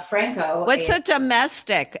 Norma Franco, What's a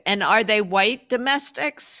domestic? And are they white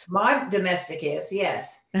domestics? my domestic is,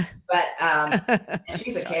 yes. But and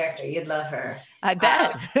she's a So- character. You'd love her. I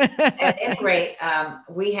bet. At any rate,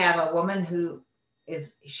 we have a woman who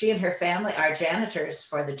she and her family are janitors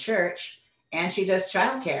for the church, and she does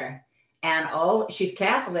childcare. And she's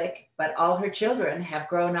Catholic, but all her children have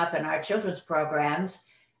grown up in our children's programs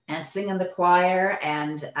and sing in the choir.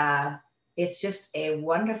 And it's just a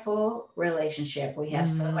wonderful relationship. We have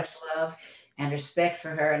so much love and respect for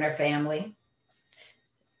her and her family.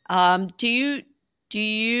 What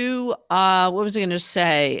was I going to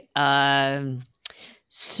say?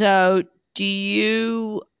 So do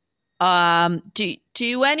you do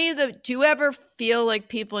you ever feel like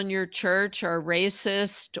people in your church are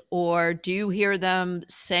racist, or do you hear them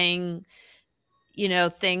saying,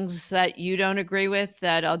 things that you don't agree with,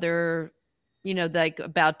 that other, like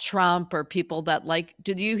about Trump, or people that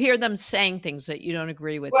do you hear them saying things that you don't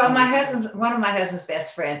agree with? Well, one of my husband's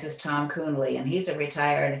best friends is Tom Coonley, and he's a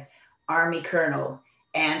retired Army colonel,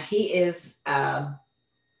 and he is a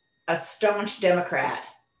staunch Democrat.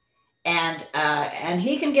 And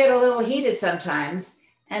he can get a little heated sometimes.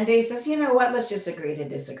 And Dave says, you know what? Let's just agree to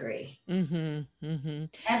disagree. And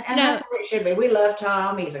that's what it should be. We love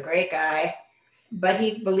Tom. He's a great guy, but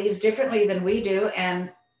he believes differently than we do,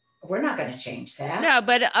 and we're not going to change that. No,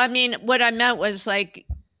 but I mean, what I meant was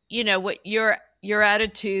what your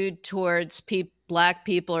attitude towards Black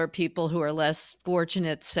people, or people who are less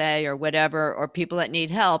fortunate, say, or whatever, or people that need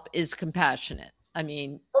help, is compassionate. I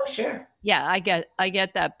mean, oh, sure. Yeah, I get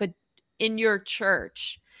that. But in your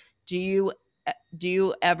church, are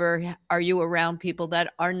you around people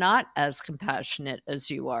that are not as compassionate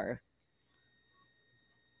as you are?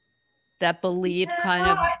 That believe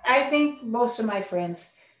I think most of my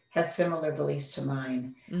friends have similar beliefs to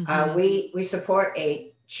mine. Mm-hmm. We support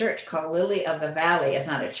a church called Lily of the Valley. It's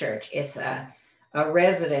not a church. It's a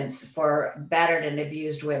residence for battered and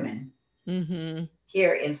abused women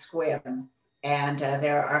here in Sequim. And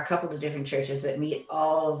there are a couple of different churches that meet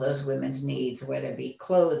all of those women's needs, whether it be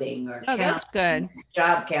clothing or that's good.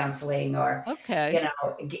 Job counseling, or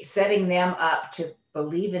setting them up to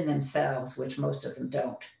believe in themselves, which most of them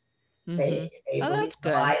don't. They believe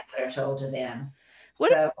the lies that are told to them.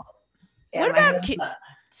 What about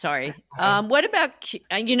Sorry. What about,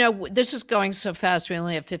 this is going so fast. We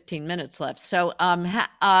only have 15 minutes left. So,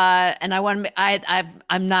 and I want to,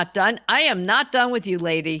 I'm not done. I am not done with you,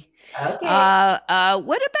 lady. Okay. What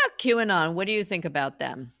about QAnon? What do you think about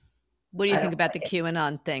them? What do you think about the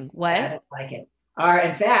QAnon thing? What? I don't like it.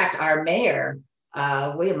 In fact, our mayor,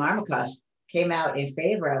 William Armacost, came out in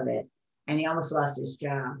favor of it, and he almost lost his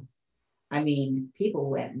job. I mean, people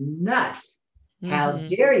went nuts. How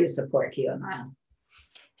dare you support QAnon?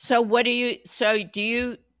 So do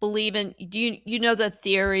you believe in, you know the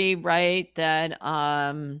theory, right, that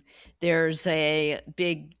there's a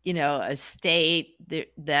big, a state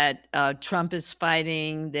that Trump is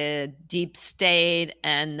fighting, the deep state,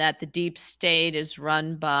 and that the deep state is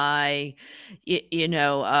run by,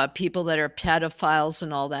 people that are pedophiles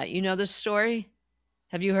and all that. You know the story?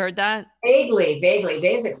 Have you heard that? Vaguely.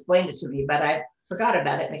 Dave's explained it to me, but I forgot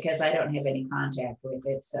about it because I don't have any contact with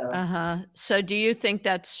it. So do you think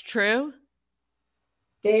that's true,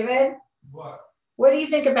 David? What do you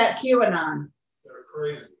think about QAnon? They're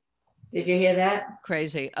crazy. Did you hear that?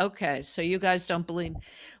 Crazy. Okay, so you guys don't believe.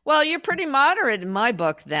 Well, you're pretty moderate in my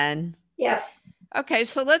book then. Yeah. Okay,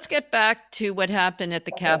 so let's get back to what happened at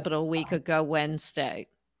the Capitol a week ago Wednesday.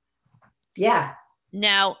 Yeah.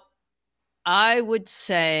 Now, I would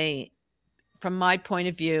say from my point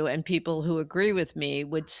of view, and people who agree with me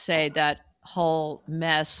would say that whole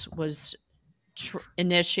mess was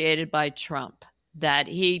initiated by Trump, that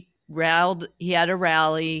he had a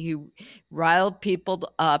rally, he riled people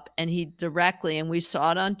up, and he directly, and we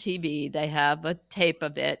saw it on TV, they have a tape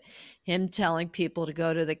of it, him telling people to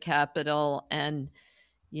go to the Capitol and,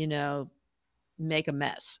 make a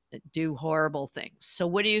mess, do horrible things. So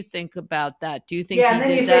what do you think about that? Do you think Yeah, he and then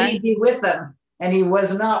did he said that? he'd be with them, and he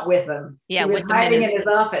was not with them. Yeah, he was with the hiding in minister. his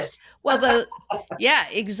office. Well, yeah,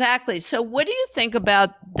 exactly. So what do you think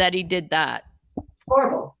about that he did that? It's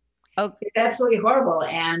horrible. Oh, It's absolutely horrible.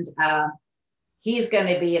 And he is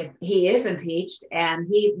impeached, and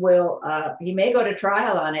he may go to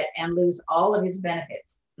trial on it and lose all of his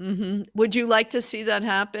benefits. mm-hmm. Would you like to see that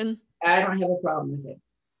happen? I don't have a problem with it.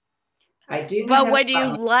 I do. But would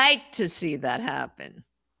you like to see that happen?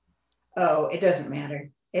 Oh, it doesn't matter.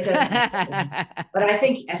 It doesn't matter. But I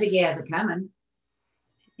think he has it coming.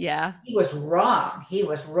 Yeah. He was wrong. He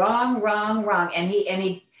was wrong. And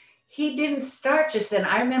he didn't start just then.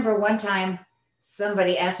 I remember one time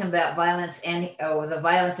somebody asked him about violence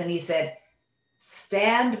and he said,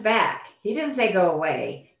 stand back. He didn't say go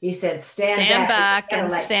away. He said stand back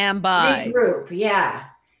and stand by. Regroup. Yeah.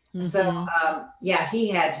 Mm-hmm. So he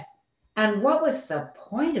had. And what was the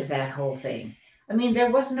point of that whole thing? I mean,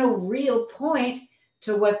 there was no real point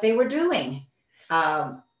to what they were doing.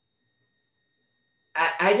 I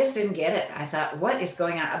just didn't get it. I thought, what is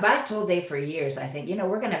going on? But I told Dave for years, I think,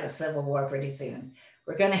 we're going to have a civil war pretty soon.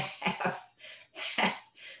 We're going to have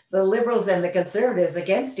the liberals and the conservatives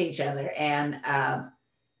against each other. And,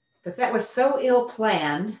 but that was so ill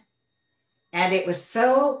planned. And it was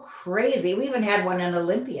so crazy. We even had one in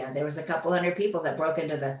Olympia. There was a couple hundred people that broke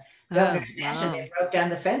into the governor's mansion. They broke down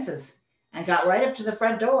the fences and got right up to the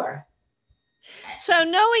front door. So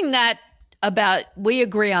knowing that we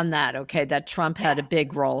agree on that, okay, that Trump had a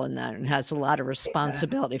big role in that and has a lot of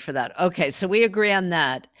responsibility for that. Okay, so we agree on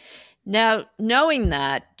that. Now, knowing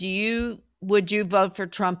that, would you vote for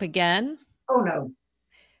Trump again? Oh, no.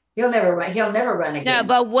 He'll never run again. No,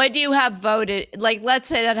 but would you have voted, like, let's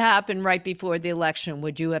say that happened right before the election,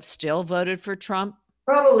 would you have still voted for Trump?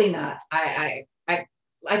 Probably not.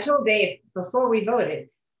 I told Dave before we voted,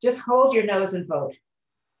 just hold your nose and vote,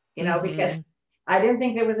 because I didn't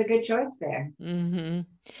think there was a good choice there. Mm-hmm.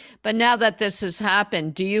 But now that this has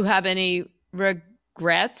happened, do you have any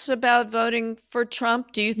regrets about voting for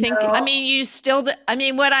Trump? Do you think, No. I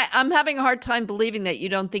mean, I'm having a hard time believing that you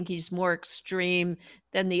don't think he's more extreme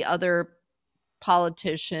than the other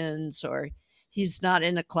politicians, or he's not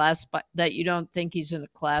in a class, that you don't think he's in a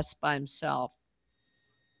class by himself.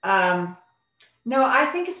 No, I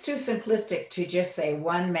think it's too simplistic to just say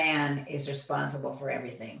one man is responsible for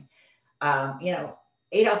everything.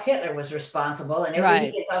 Adolf Hitler was responsible, and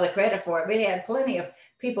he gets all the credit for it, but he had plenty of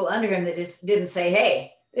people under him that just didn't say,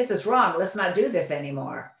 hey, this is wrong, let's not do this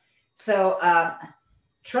anymore. So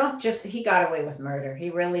Trump he got away with murder. He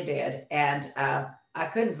really did. And I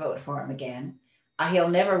couldn't vote for him again. He'll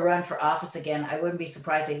never run for office again. I wouldn't be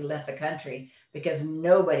surprised if he left the country, because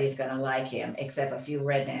nobody's going to like him except a few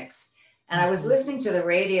rednecks. And I was listening to the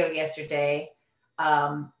radio yesterday,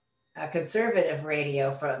 a conservative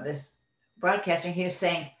radio from this broadcasting. He was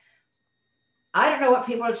saying, I don't know what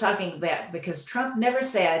people are talking about, because Trump never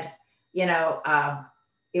said,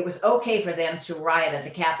 it was okay for them to riot at the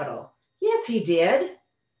Capitol. Yes, he did.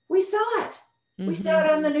 We saw it. Mm-hmm. We saw it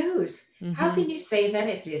on the news. Mm-hmm. How can you say that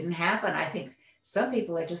it didn't happen? I think some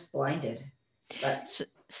people are just blinded. But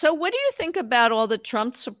so what do you think about all the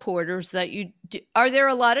Trump supporters are there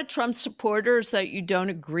a lot of Trump supporters that you don't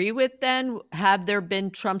agree with then? Have there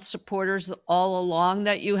been Trump supporters all along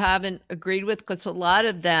that you haven't agreed with? Because a lot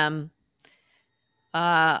of them,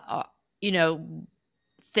 do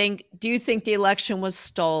you think the election was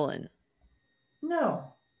stolen?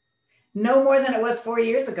 No more than it was 4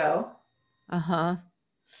 years ago. Uh-huh.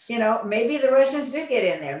 Maybe the Russians did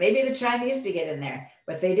get in there. Maybe the Chinese did get in there.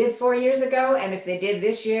 But they did 4 years ago. And if they did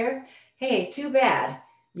this year, hey, too bad.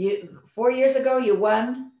 4 years ago, you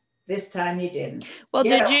won. This time you didn't. Well,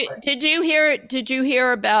 did you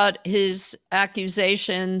hear about his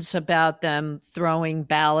accusations about them throwing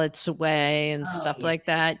ballots away and stuff like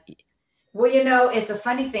that? Well, it's a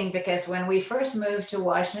funny thing, because when we first moved to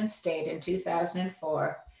Washington State in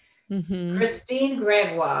 2004, mm-hmm. Christine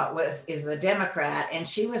Gregoire is a Democrat, and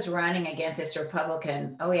she was running against this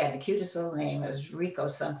Republican. Oh yeah, the cutest little name. It was Rico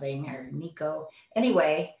something, or Nico.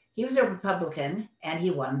 Anyway, he was a Republican, and he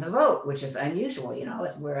won the vote, which is unusual.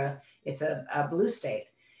 It's a blue state.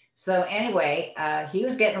 So anyway, he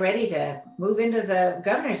was getting ready to move into the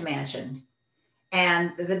governor's mansion,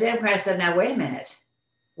 and the Democrats said, "Now wait a minute,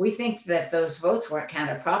 we think that those votes weren't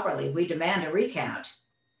counted properly. We demand a recount.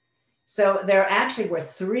 So there actually were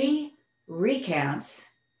 3 recounts,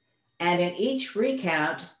 and in each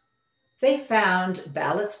recount, they found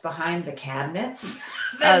ballots behind the cabinets.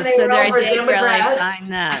 Oh, They so were all for they really Democrats.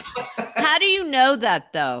 find that. How do you know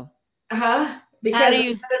that though? Huh? How Because do they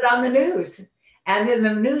you? said it on the news, and then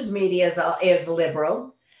the news media is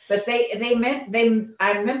liberal. But they meant they.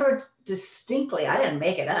 I remember distinctly. I didn't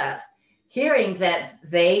make it up. Hearing that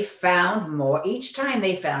they found more each time,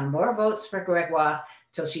 they found more votes for Gregoire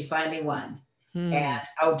till she finally won. Hmm. And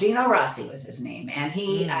Dino Rossi was his name, and Hmm.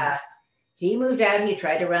 he moved out. He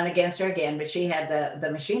tried to run against her again, but she had the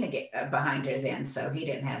machine behind her then, so he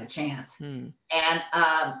didn't have a chance. Hmm.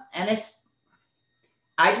 And it's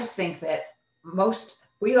I just think that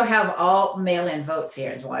we will have all mail-in votes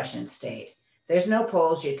here in Washington State. There's no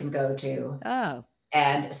polls you can go to, Oh,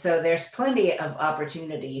 and so there's plenty of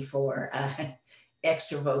opportunity for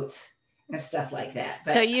extra votes and stuff like that.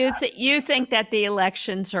 so But you think that the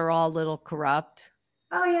elections are all a little corrupt?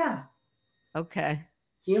 oh yeah, Okay.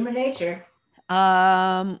 human nature.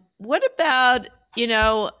 What about, you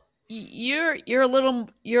know, you're a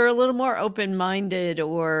little more open-minded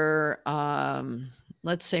or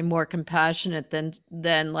let's say more compassionate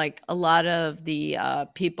than like a lot of the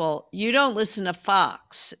people. You don't listen to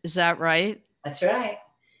Fox, is that right? That's right.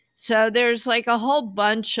 So there's like a whole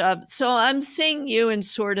bunch of, so I'm seeing you in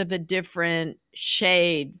sort of a different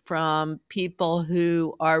shade from people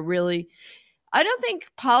who are really, I don't think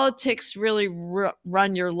politics really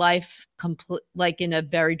run your life like in a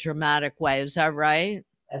very dramatic way. Is that right?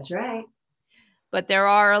 That's right. But there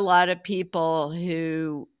are a lot of people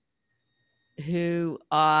who you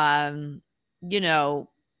know,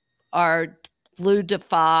 are glued to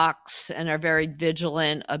Fox and are very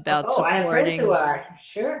vigilant about Oh, I have friends who supporting, are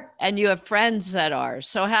sure. and you have friends that are.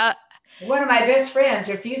 So how? One of my best friends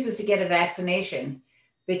refuses to get a vaccination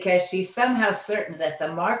because she's somehow certain that the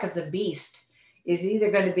mark of the beast is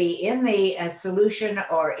either going to be in the solution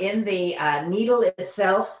or in the needle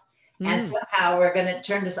itself. And Mm, somehow we're going to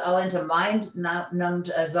turn this all into mind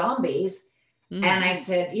numbed zombies. mm. And I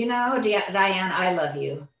said, you know, Diane, I love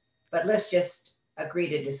you, but let's just agree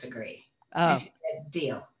to disagree. And Oh, she said,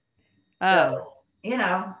 deal. oh. So, you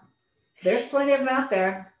know, there's plenty of them out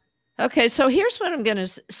there. Okay, so here's what I'm gonna.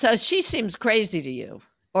 So she seems crazy to you,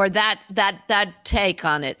 or that take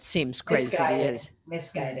on it seems crazy to you. Misguided,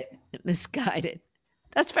 misguided. Misguided.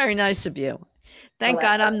 That's very nice of you. Well, Thank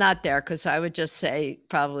God I'm not there because I would just say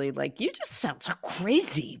probably like you just sound so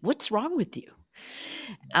crazy. What's wrong with you?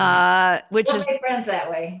 Which don't is make friends that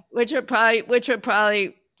way. which would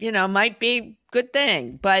probably might be good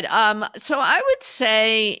thing. But so I would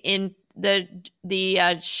say in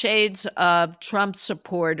the shades of Trump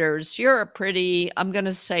supporters, you're a pretty, I'm going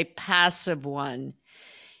to say, passive one.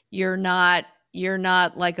 You're not you're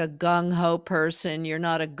not like a gung ho person. You're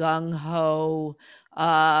not a gung ho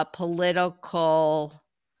political.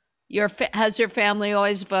 Has your family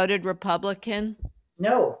always voted Republican?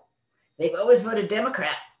 No, they've always voted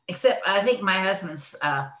Democrat, except I think my husband's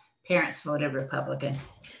parents voted Republican.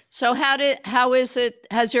 So how is it?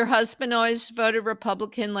 Has your husband always voted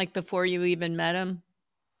Republican, like before you even met him?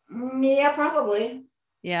 Yeah, probably.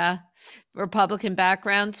 Yeah, Republican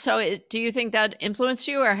background. So do you think that influenced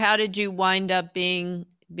you, or how did you wind up being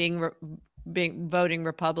voting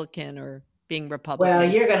Republican or being Well,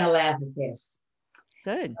 Republican? you're going to laugh at this.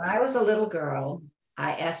 Good. When I was a little girl,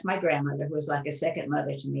 I asked my grandmother, who was like a second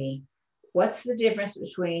mother to me, what's the difference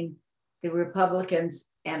between the Republicans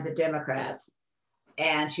and the Democrats?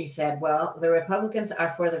 And she said, well, the Republicans are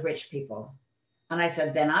for the rich people. And I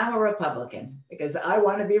said, then I'm a Republican because I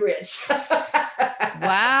want to be rich.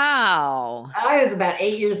 Wow. I was about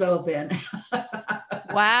 8 years old then.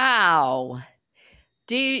 Wow.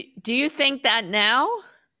 Do you think that now?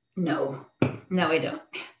 No, no, I don't.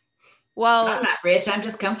 I'm Well, not rich. I'm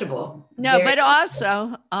just comfortable. no, Very but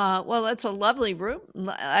comfortable. also, well, it's a lovely room.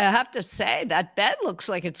 I have to say that bed looks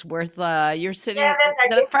like it's worth. You're Yeah, sitting. that's our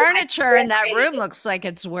The gift. furniture in that room looks like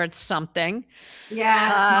it's worth something. Yeah,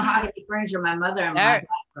 it's Uh, mahogany furniture my mother-in-law they're got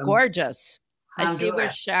from gorgeous. I see where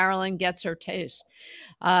Honduras. Sherilyn gets her taste.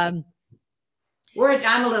 Um,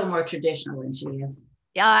 I'm a little more traditional than she is.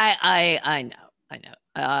 yeah, I know, I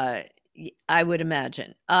know. I would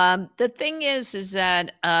imagine. The thing is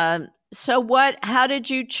that so what? How did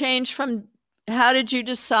you change from? How did you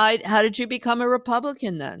decide? How did you become a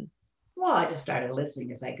Republican then? Well, I just started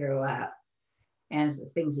listening as I grew up, and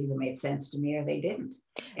things either made sense to me or they didn't.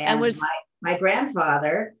 And And was my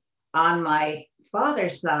grandfather, on my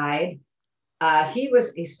father's side, he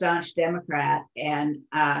was a staunch Democrat, and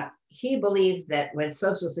he believed that when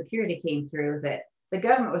Social Security came through, that the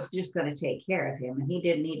government was just going to take care of him, and he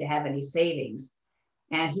didn't need to have any savings.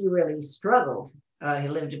 And he really struggled. He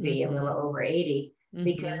lived to be a little over 80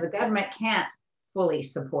 because the government can't fully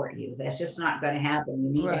support you. That's just not going to happen.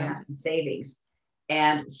 You need to have some savings.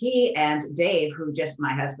 And he and Dave,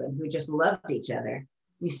 my husband, who just loved each other,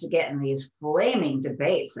 used to get in these flaming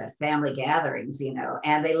debates at family gatherings,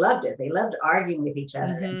 and they loved it. They loved arguing with each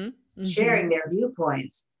other and sharing their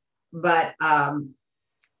viewpoints. But,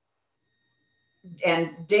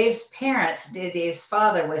 and Dave's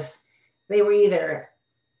father they were either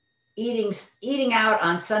eating out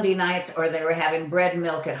on Sunday nights, or they were having bread and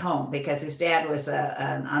milk at home, because his dad was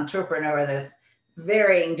an entrepreneur with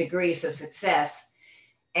varying degrees of success.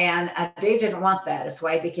 And Dave didn't want that. That's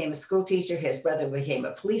why he became a school teacher. His brother became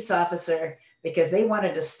a police officer, because they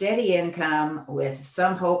wanted a steady income with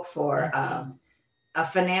some hope for a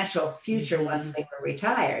financial future once they were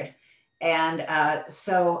retired. And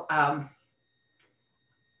so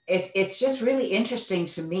it's just really interesting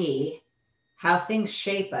to me how things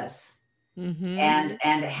shape us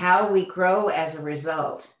and how we grow as a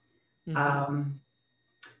result.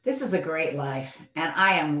 This is a great life, and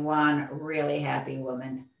I am one really happy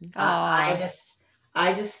woman. I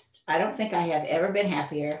don't think I have ever been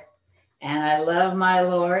happier, and I love my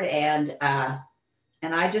Lord, and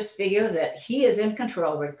I just figure that He is in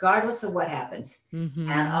control regardless of what happens,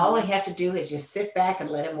 and all I have to do is just sit back and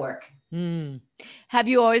let Him work. Have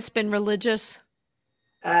you always been religious?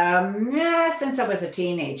 Yeah, since I was a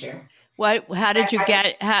teenager. What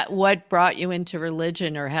brought you into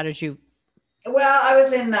religion, or how did you? Well, I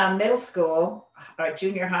was in middle school, or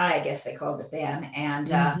junior high, I guess they called it then.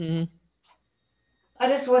 And I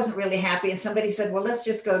just wasn't really happy. And somebody said, well, let's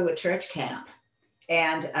just go to a church camp.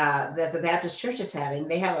 And that the Baptist church is having.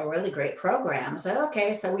 They have a really great program. I said,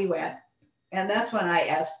 okay, so we went. And that's when I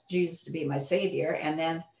asked Jesus to be my savior. And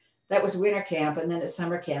then that was winter camp. And then at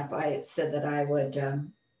summer camp, I said that I would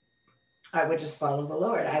just follow the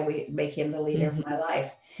Lord. I would make Him the leader of my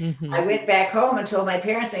life. I went back home and told my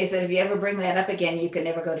parents, and they said, if you ever bring that up again, you can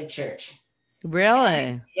never go to church.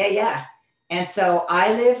 Really? Yeah. And so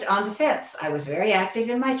I lived on the fence. I was very active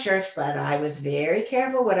in my church, but I was very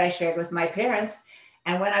careful what I shared with my parents.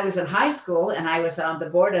 And when I was in high school, and I was on the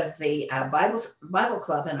board of the Bible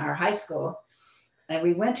club in our high school, and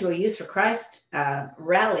we went to a Youth for Christ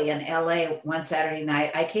rally in LA one Saturday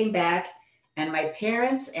night, I came back, and my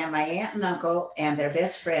parents and my aunt and uncle and their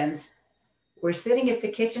best friends were sitting at the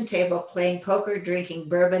kitchen table playing poker, drinking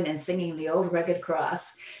bourbon, and singing the Old Rugged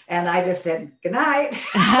Cross. And I just said, good night.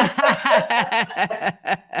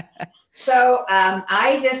 So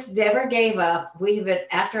I just never gave up.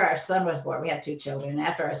 After our son was born, we had 2 children.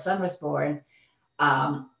 After our son was born,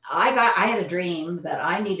 I had a dream that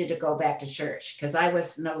I needed to go back to church, because I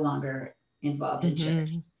was no longer involved in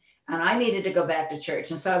church. And I needed to go back to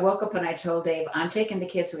church. And so I woke up and I told Dave, I'm taking the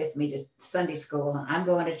kids with me to Sunday school, and I'm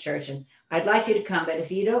going to church, and I'd like you to come, but if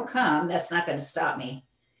you don't come, that's not going to stop me.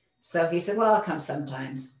 So he said, well, I'll come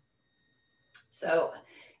sometimes. So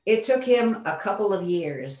it took him a couple of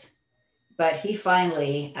years, but he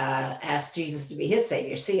finally asked Jesus to be his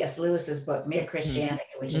savior. C.S. Lewis's book, Mere Christianity,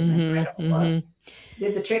 which is an incredible book,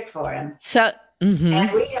 did the trick for him. So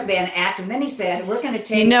And we have been active. And then he said, we're going to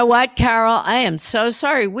take... You know what, Carol? I am so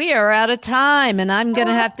sorry. We are out of time, and I'm going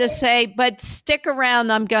to have to say, but stick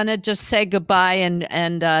around. I'm going to just say goodbye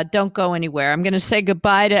and don't go anywhere. I'm going to say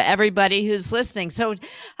goodbye to everybody who's listening. So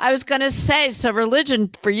I was going to say, so religion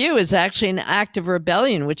for you is actually an act of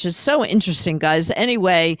rebellion, which is so interesting, guys.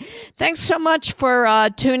 Anyway, thanks so much for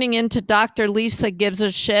tuning in to Dr. Lisa Gives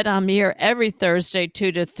a Shit. I'm here every Thursday,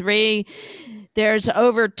 2 to 3. There's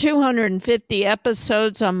over 250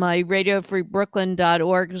 episodes on my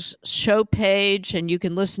radiofreebrooklyn.org show page, and you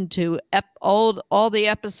can listen to all the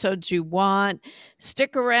episodes you want.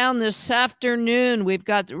 Stick around this afternoon. We've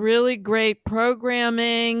got really great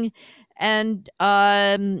programming. And,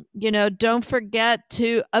 don't forget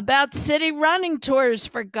about city running tours,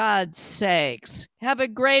 for God's sakes. Have a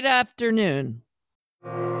great afternoon.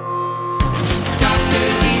 Dr.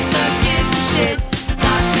 Lisa Gives a Shit.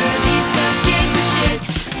 Dr. Lisa Gives a Shit.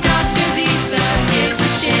 Dr. Lisa Gives a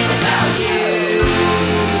Shit.